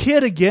adopts a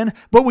kid again,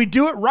 but we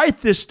do it right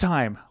this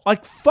time.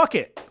 Like fuck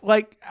it.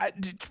 Like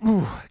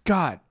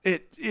God,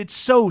 it's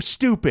so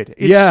stupid.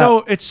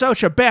 It's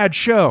such a bad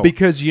show.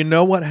 Because you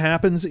know what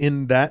happens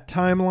in that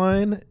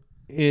timeline?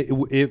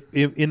 If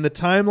in the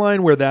timeline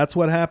where that's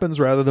what happens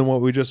rather than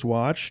what we just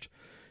watched,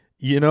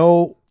 we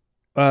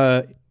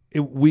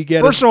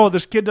get First of all,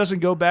 this kid doesn't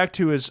go back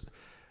to his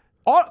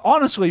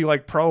honestly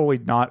like probably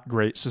not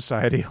great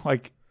society.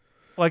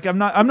 Like I'm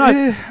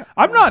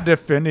not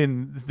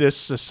defending this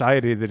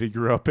society that he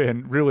grew up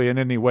in really in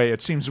any way.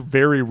 It seems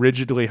very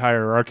rigidly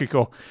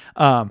hierarchical.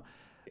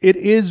 It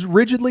is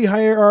rigidly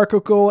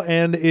hierarchical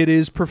and it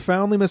is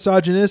profoundly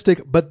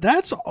misogynistic, but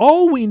that's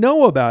all we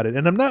know about it.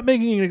 And I'm not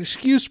making an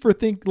excuse for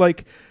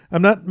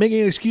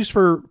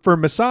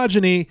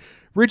misogyny.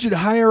 Rigid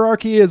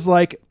hierarchy is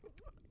like,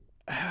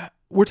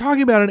 we're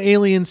talking about an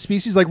alien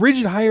species. Like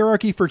rigid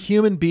hierarchy for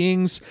human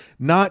beings,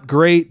 not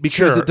great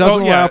because Sure. it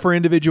doesn't Oh, yeah. allow for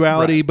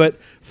individuality. Right. But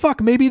fuck,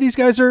 maybe these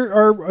guys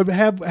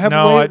have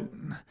No, way-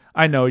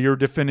 I know you're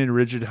defending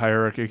rigid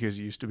hierarchy because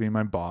you used to be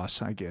my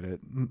boss. I get it.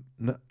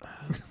 No.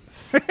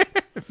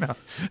 No,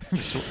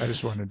 I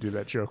just wanted to do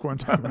that joke one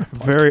time. on the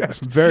very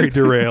very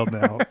derailed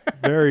now,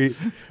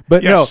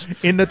 but Yes. no,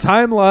 in the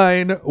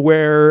timeline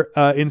where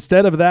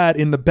instead of that,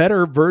 in the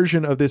better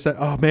version of this,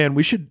 oh man,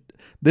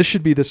 this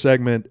should be the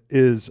segment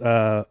is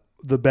the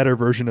better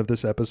version of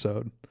this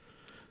episode.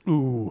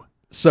 Ooh.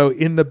 So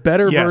in the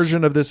better Yes.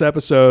 version of this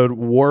episode,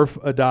 Worf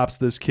adopts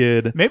this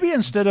kid. Maybe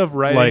instead of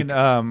writing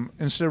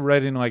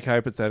like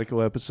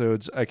hypothetical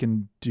episodes, I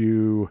can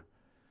do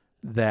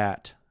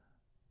that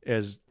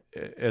as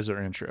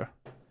our intro.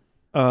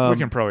 We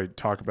can probably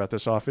talk about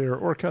this off air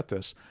or cut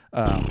this.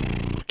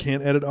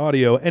 Can't edit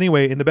audio.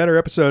 Anyway, in the better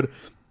episode,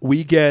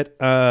 we get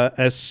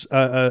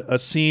a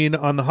scene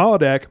on the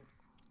holodeck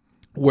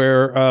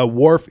where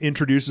Worf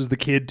introduces the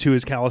kid to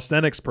his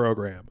calisthenics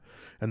program,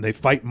 and they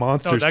fight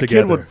monsters that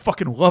together. kid would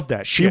fucking love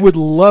that shit. She would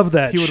love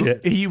that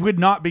shit. He would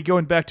not be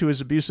going back to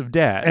his abusive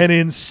dad. And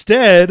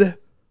instead,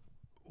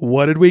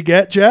 what did we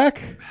get,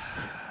 Jack?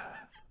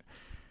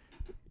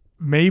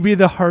 Maybe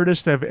the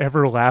hardest I've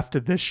ever laughed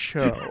at this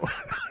show.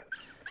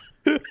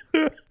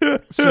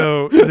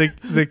 So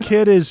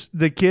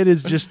the kid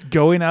is just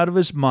going out of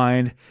his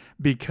mind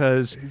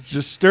because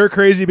Just stir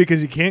crazy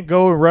because he can't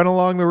go and run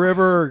along the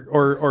river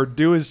or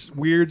do his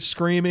weird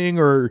screaming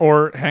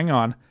or hang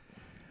on.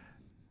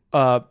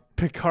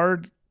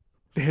 Picard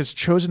has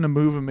chosen to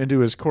move him into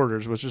his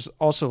quarters, which is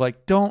also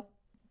like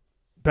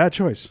bad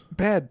choice.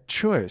 bad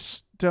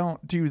choice.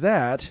 Don't do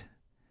that.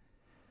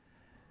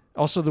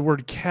 Also, the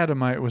word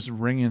catamite was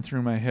ringing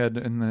through my head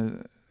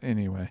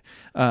anyway.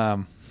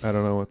 I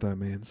don't know what that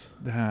means.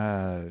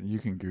 You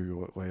can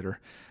Google it later.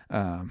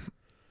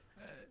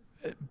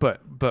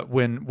 But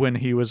when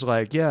he was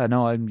like, yeah,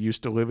 no, I'm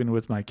used to living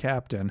with my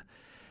captain,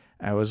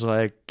 I was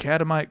like,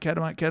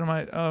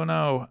 catamite. Oh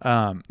no.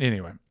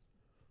 Anyway,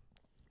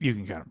 you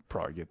can kind of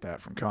probably get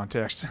that from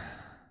context.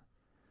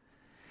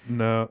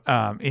 No.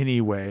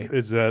 Anyway,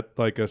 Is that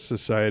like a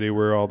society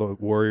where all the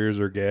warriors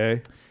are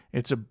gay?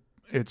 it's a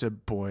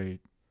boy.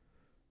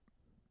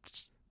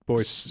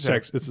 Boy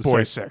sex. It's a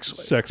boy sex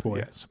slave. sex boy.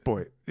 Yes,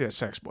 boy. Yeah,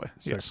 sex boy.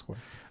 Sex Yes. boy.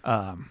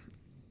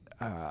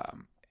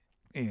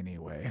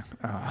 Anyway,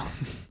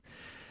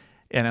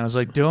 and I was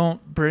like, don't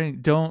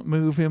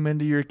move him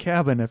into your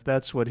cabin if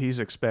that's what he's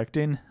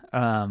expecting.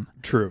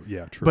 True.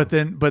 Yeah. True. But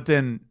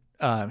then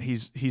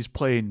he's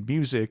playing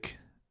music,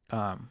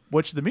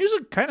 which the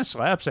music kind of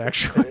slaps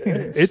actually.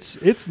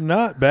 it's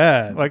not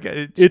bad. like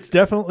It's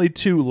definitely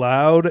too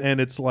loud, and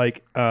it's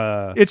like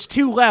it's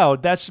too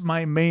loud. That's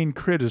my main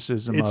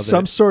criticism it's of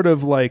some it. sort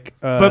of like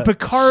But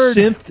Picard-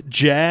 synth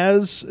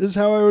jazz is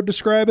how I would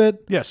describe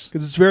it. Yes.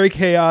 Because it's very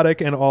chaotic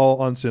and all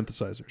on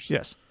synthesizers.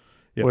 Yes.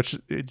 Yeah. Which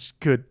it's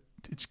good.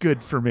 It's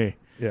good for me.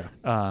 Yeah.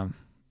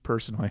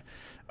 Personally.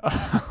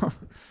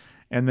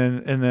 And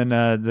then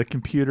the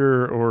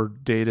computer or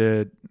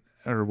data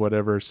or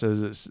whatever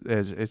says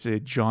it's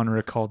a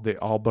genre called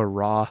the Alba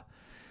Ra.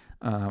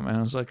 And I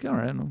was like, all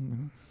right,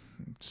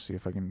 let's see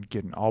if I can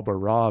get an Alba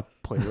Ra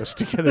playlist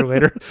together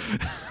later.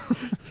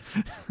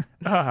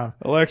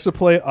 Alexa,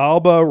 play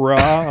Alba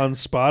Ra on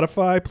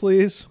Spotify,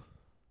 please.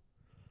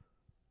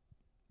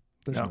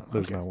 There's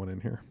not one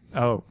in here.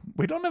 Oh,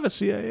 we don't have a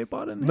CIA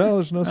bot in there? No,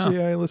 there's no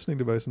CIA listening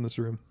device in this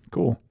room.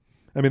 Cool.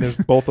 I mean, there's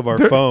both of our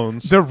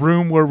phones. The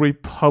room where we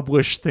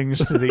publish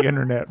things to the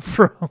internet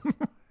from.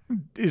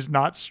 is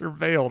not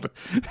surveilled.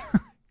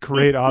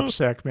 Great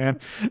OPSEC, man.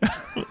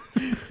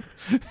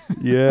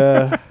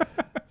 Yeah.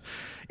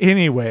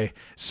 Anyway,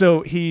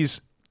 so he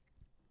has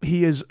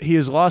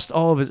lost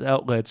all of his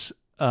outlets,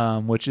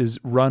 which is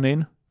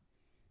running,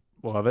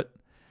 love it.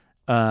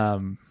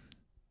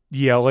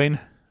 Yelling,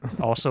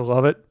 also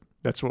love it.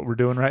 That's what we're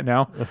doing right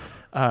now.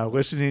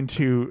 Listening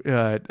to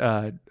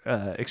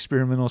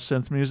experimental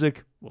synth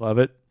music, love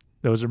it.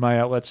 Those are my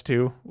outlets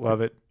too,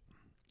 love it.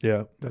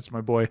 Yeah, that's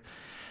my boy.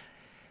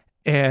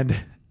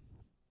 And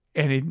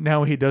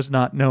now he does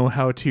not know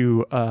how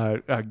to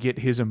get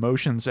his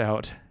emotions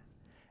out.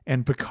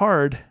 And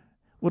Picard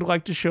would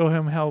like to show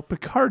him how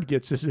Picard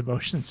gets his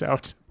emotions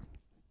out.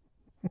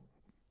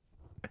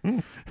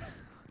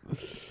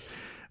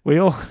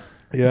 Wheel?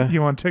 Yeah.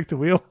 You want to take the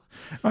wheel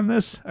on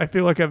this? I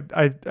feel like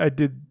I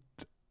did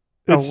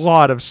a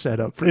lot of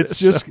setup for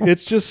this.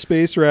 It's just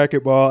space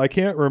racquetball. I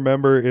can't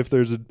remember if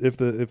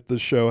the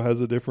show has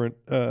a different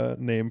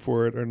name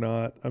for it or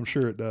not. I'm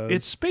sure it does.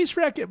 It's space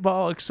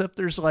racquetball, except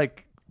there's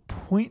like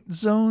point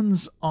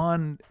zones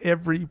on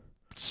every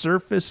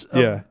surface.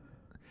 Yeah.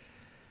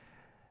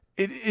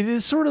 It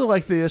is sort of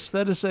like the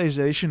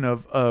aestheticization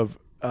of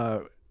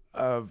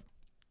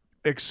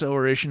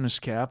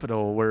accelerationist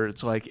capital, where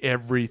it's like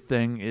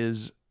everything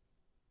is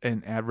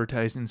an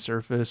advertising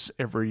surface.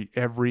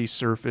 Every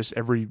surface,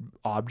 every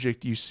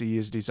object you see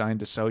is designed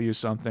to sell you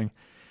something.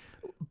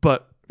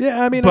 But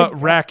yeah, I mean,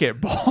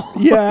 racquetball.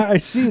 Yeah, I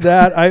see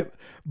that.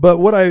 But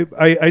what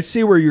I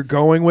see where you're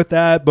going with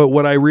that. But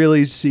what I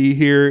really see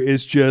here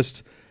is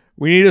just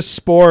we need a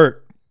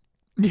sport.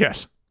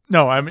 Yes.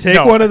 No, I mean,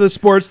 take one of the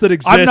sports that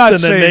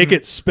exists then make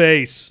it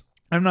space.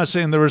 I'm not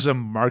saying there was a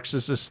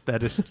Marxist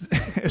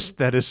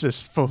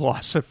aestheticist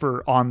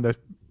philosopher on the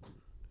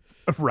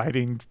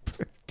writing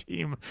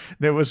team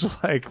that was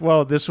like,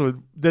 well, this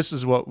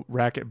is what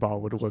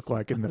racquetball would look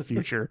like in the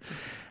future.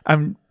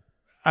 I'm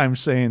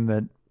saying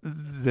that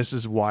this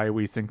is why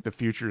we think the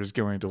future is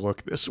going to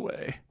look this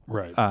way.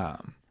 Right.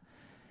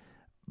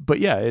 But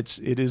yeah, it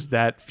is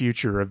that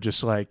future of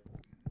just like,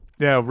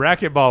 yeah,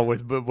 racquetball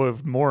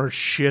with more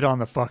shit on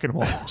the fucking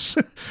walls.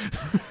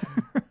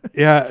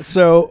 Yeah,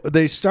 so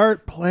they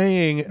start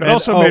playing. It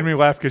also made me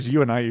laugh because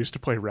you and I used to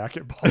play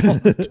racquetball all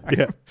the time.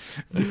 Yeah.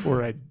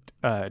 Before I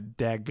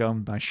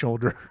dadgummed my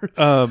shoulder.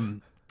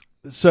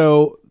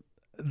 So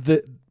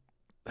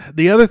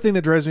the other thing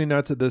that drives me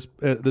nuts at this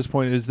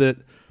point is that,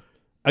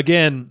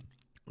 again,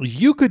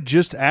 you could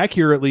just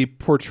accurately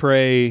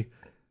portray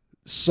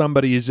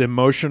somebody's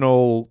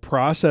emotional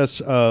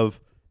process of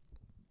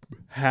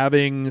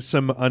having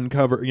some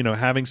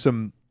having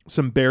some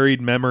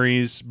buried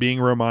memories, being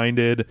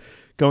reminded,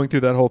 going through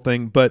that whole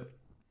thing. But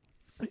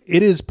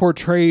it is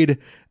portrayed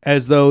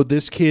as though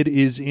this kid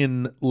is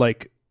in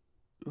like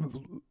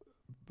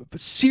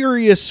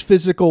serious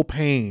physical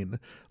pain,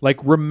 like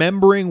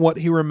remembering what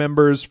he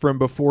remembers from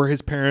before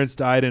his parents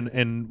died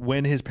and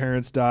when his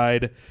parents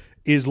died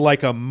is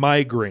like a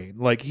migraine.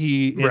 Like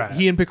he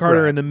and Picard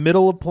are in the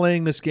middle of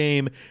playing this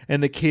game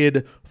and the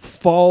kid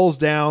falls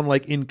down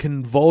like in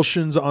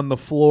convulsions on the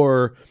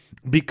floor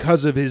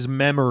because of his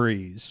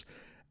memories.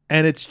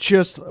 And it's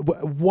just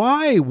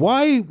why?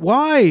 I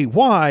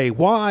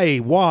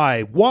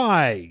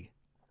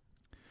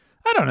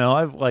don't know.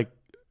 I've like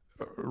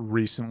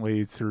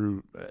recently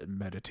through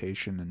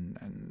meditation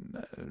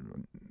and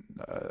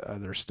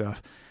other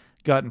stuff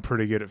gotten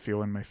pretty good at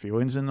feeling my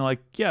feelings, and like,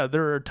 yeah,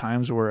 there are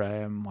times where I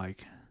am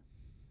like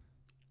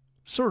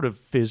sort of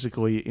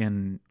physically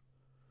in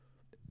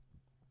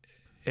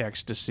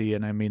ecstasy,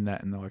 and I mean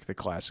that in the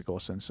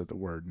classical sense of the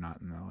word, not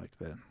in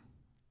the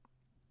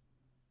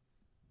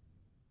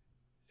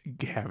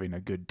having a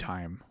good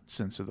time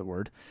sense of the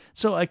word.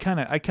 So I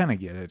kind of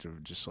get it,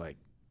 of just like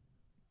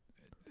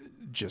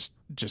just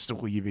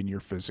leaving your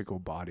physical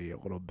body a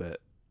little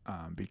bit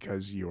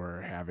because you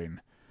are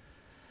having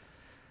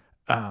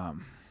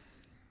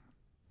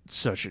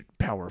such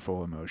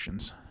powerful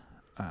emotions.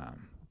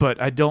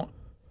 But I don't,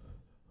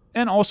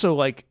 and also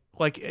like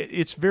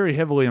it's very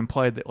heavily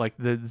implied that like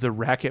the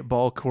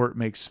racquetball court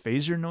makes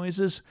phaser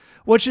noises,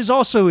 which is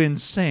also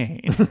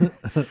insane.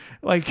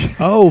 Like,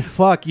 oh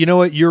fuck, you know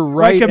what? You're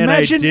right. Like,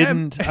 imagine,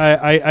 and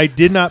I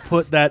did not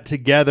put that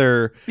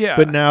together. Yeah.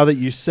 But now that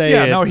you say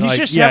it, no, he's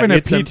just having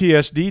a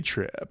PTSD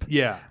trip.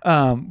 Yeah.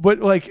 But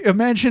like,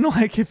 imagine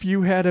like if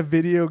you had a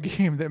video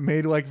game that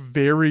made like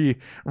very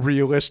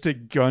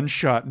realistic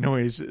gunshot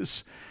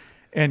noises,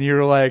 and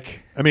you're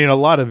like, I mean, a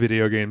lot of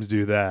video games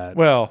do that.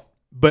 Well.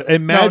 But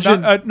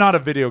imagine not a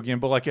video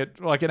game, but like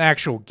an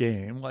actual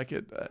game, like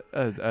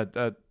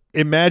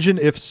imagine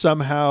if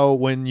somehow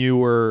when you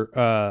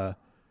were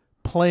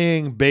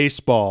playing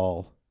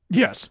baseball,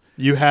 yes,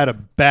 you had a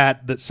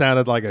bat that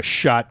sounded like a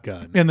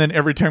shotgun, and then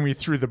every time you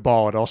threw the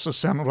ball, it also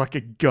sounded like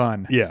a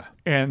gun. Yeah,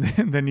 and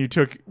then you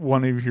took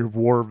one of your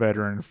war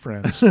veteran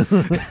friends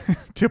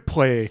to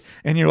play,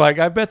 and you're like,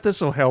 I bet this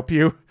will help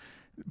you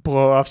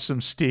blow off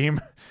some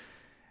steam,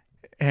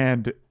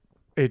 and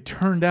it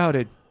turned out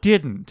it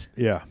didn't.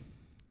 Yeah.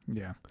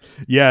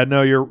 Yeah,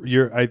 no,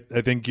 I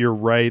think you're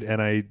right,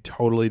 and I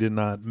totally did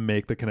not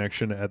make the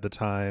connection at the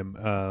time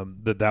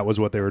that was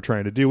what they were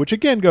trying to do, which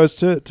again goes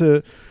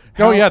to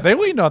Oh yeah, they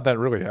leaned on that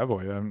really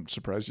heavily. I'm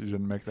surprised you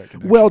didn't make that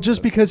connection. Well,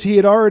 just because they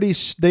had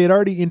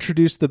already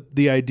introduced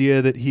the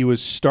idea that he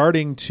was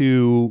starting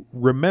to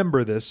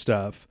remember this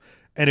stuff,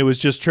 and it was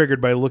just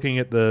triggered by looking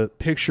at the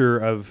picture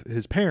of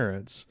his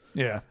parents.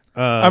 Yeah.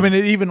 I mean,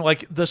 it even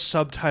like the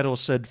subtitle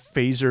said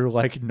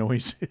phaser-like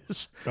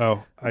noises.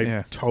 Oh,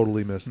 I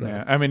totally missed that.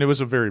 Yeah. I mean, it was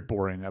a very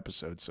boring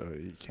episode, so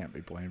you can't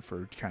be blamed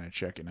for kind of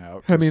checking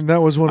out. I mean,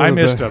 that was one of I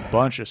missed a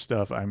bunch of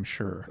stuff, I'm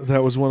sure.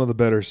 That was one of the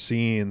better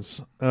scenes.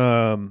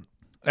 But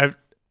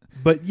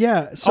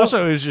yeah, so,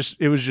 also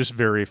it was just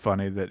very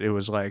funny that it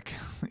was like,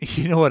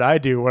 you know what I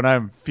do when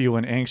I'm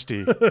feeling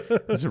angsty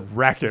is a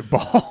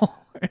racquetball.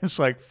 It's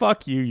like,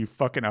 fuck you, you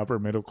fucking upper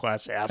middle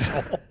class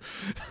asshole.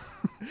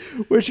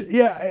 Which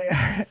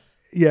it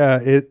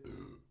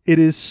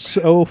is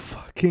so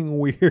fucking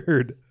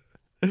weird.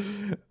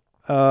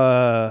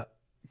 God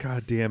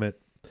damn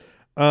it.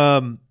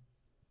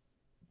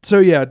 So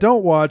yeah,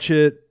 don't watch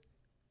it.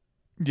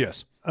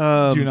 Yes.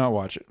 Do not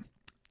watch it.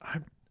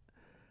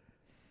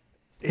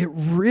 It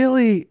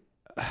really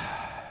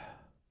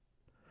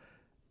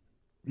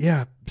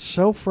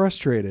so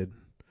frustrated.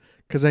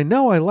 Because I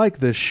know I like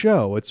this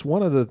show. It's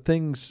one of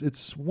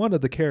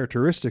the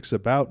characteristics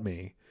about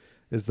me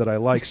is that I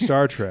like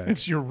Star Trek.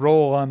 It's your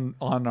role on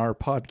our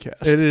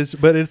podcast. It is,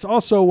 but it's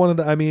also one of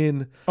the, I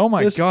mean... Oh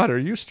my God, are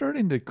you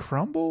starting to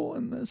crumble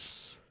in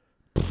this?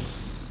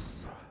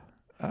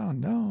 Oh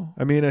no.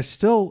 I mean, I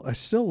still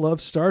love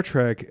Star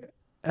Trek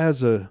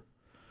as a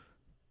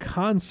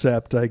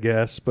concept, I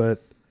guess,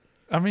 but...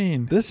 I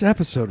mean... This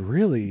episode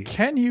really...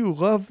 Can you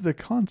love the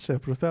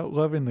concept without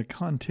loving the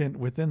content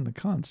within the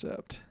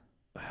concept?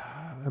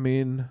 I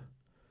mean...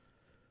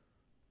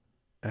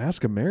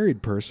 Ask a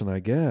married person, I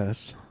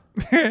guess.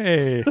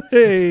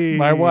 Hey,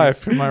 my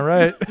wife, am I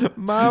right?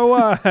 My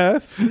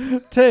wife,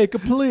 take a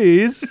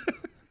please,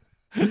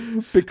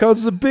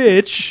 because a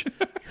bitch.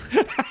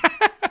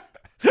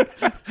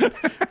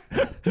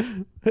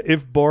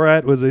 If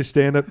Borat was a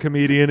stand-up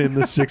comedian in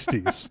the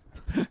 60s.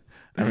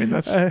 I mean,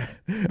 that's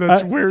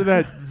where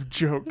that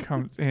joke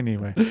comes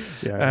anyway.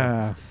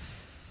 Yeah.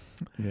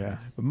 Yeah.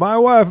 My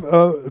wife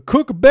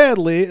cooked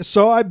badly,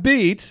 so I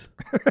beat.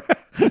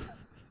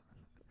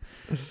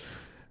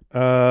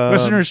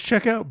 Listeners,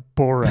 check out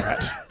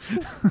Borat.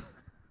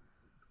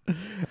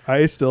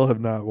 I still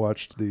have not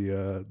watched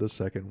the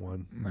second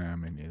one. Nah,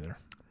 me neither.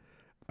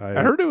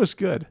 I heard it was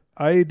good.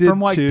 I did from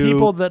like too.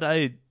 People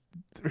that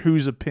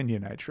whose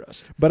opinion I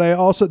trust. But I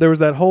also there was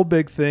that whole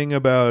big thing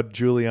about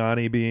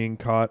Giuliani being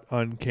caught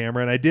on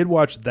camera, and I did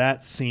watch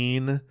that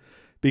scene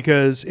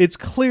because it's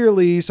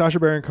clearly Sacha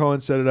Baron Cohen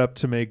set it up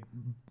to make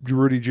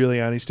Rudy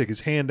Giuliani stick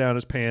his hand down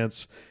his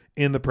pants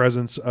in the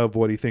presence of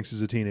what he thinks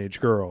is a teenage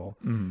girl.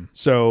 Mm.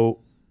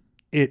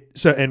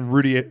 And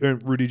Rudy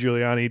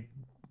Giuliani,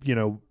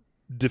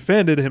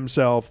 defended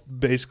himself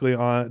basically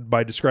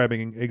by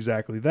describing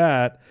exactly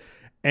that.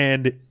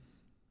 And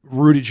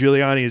Rudy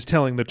Giuliani is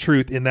telling the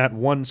truth in that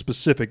one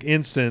specific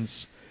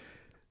instance.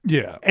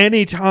 Yeah.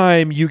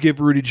 Anytime you give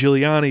Rudy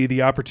Giuliani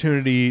the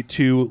opportunity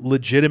to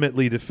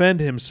legitimately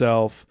defend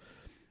himself,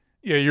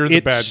 yeah, you're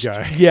the bad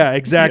guy. Yeah,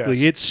 exactly.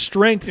 Yes. It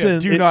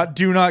strengthens. Do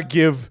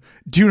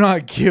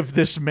not give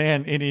this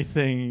man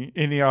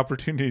any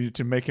opportunity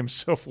to make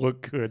himself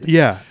look good.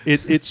 Yeah,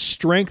 it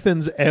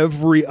strengthens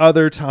every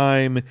other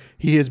time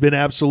he has been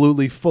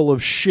absolutely full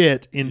of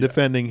shit in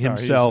defending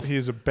himself.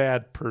 He's a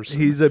bad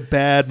person. He's a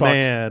bad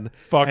man.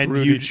 Fuck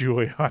Rudy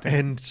Giuliani.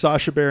 And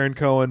Sacha Baron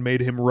Cohen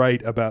made him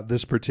right about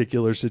this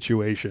particular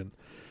situation.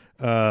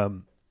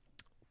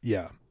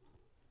 Yeah,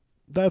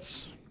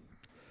 that's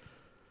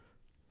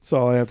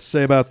all I have to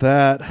say about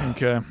that.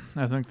 Okay,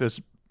 I think this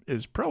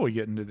is probably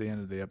getting to the end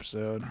of the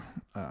episode.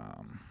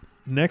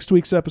 Next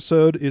week's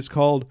episode is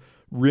called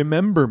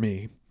Remember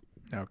Me.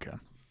 Okay.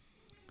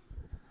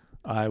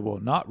 I will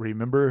not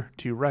remember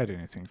to write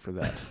anything for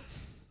that.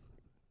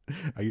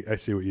 I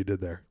see what you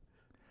did there.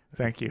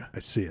 Thank you. I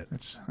see it.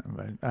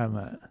 I'm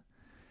a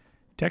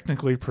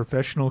technically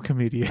professional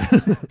comedian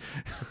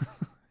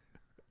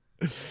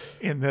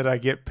in that I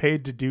get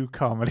paid to do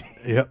comedy.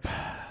 Yep.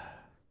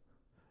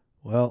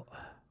 Well,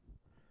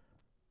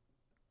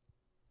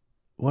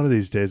 one of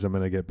these days I'm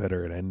going to get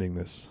better at ending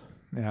this.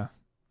 Yeah.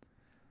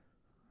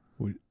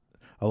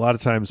 A lot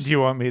of times... Do you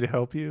want me to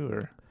help you?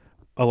 Or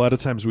a lot of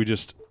times we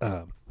just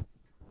kind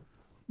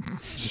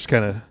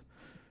of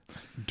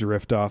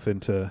drift off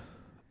into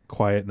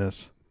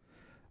quietness.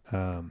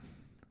 And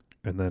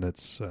then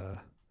it's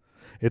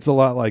a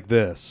lot like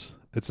this.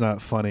 It's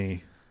not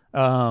funny.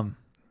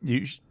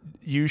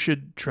 You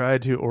should try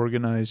to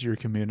organize your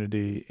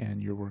community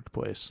and your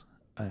workplace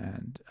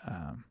and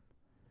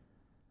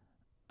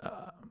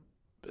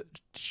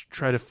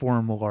try to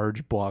form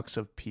large blocks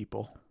of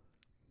people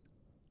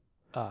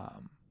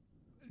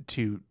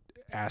to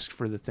ask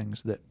for the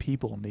things that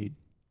people need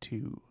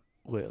to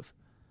live.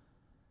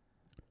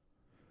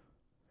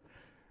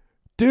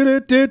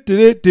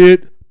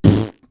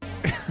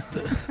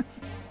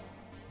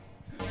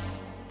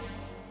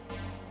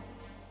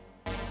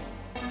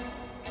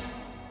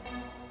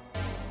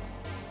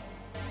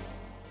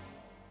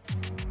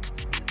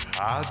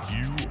 Had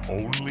you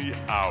only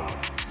hours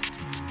to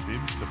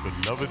convince a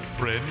beloved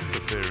friend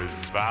that there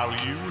is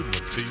value in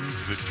the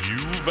things that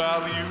you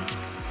value?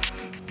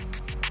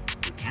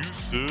 Would you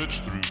search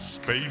through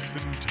space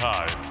and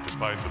time to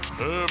find the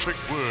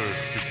perfect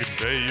words to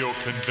convey your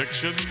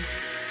convictions?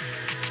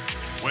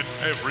 When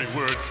every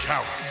word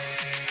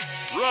counts,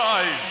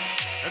 rise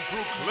and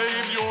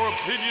proclaim your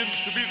opinions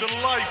to be the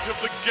light of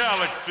the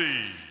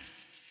galaxy!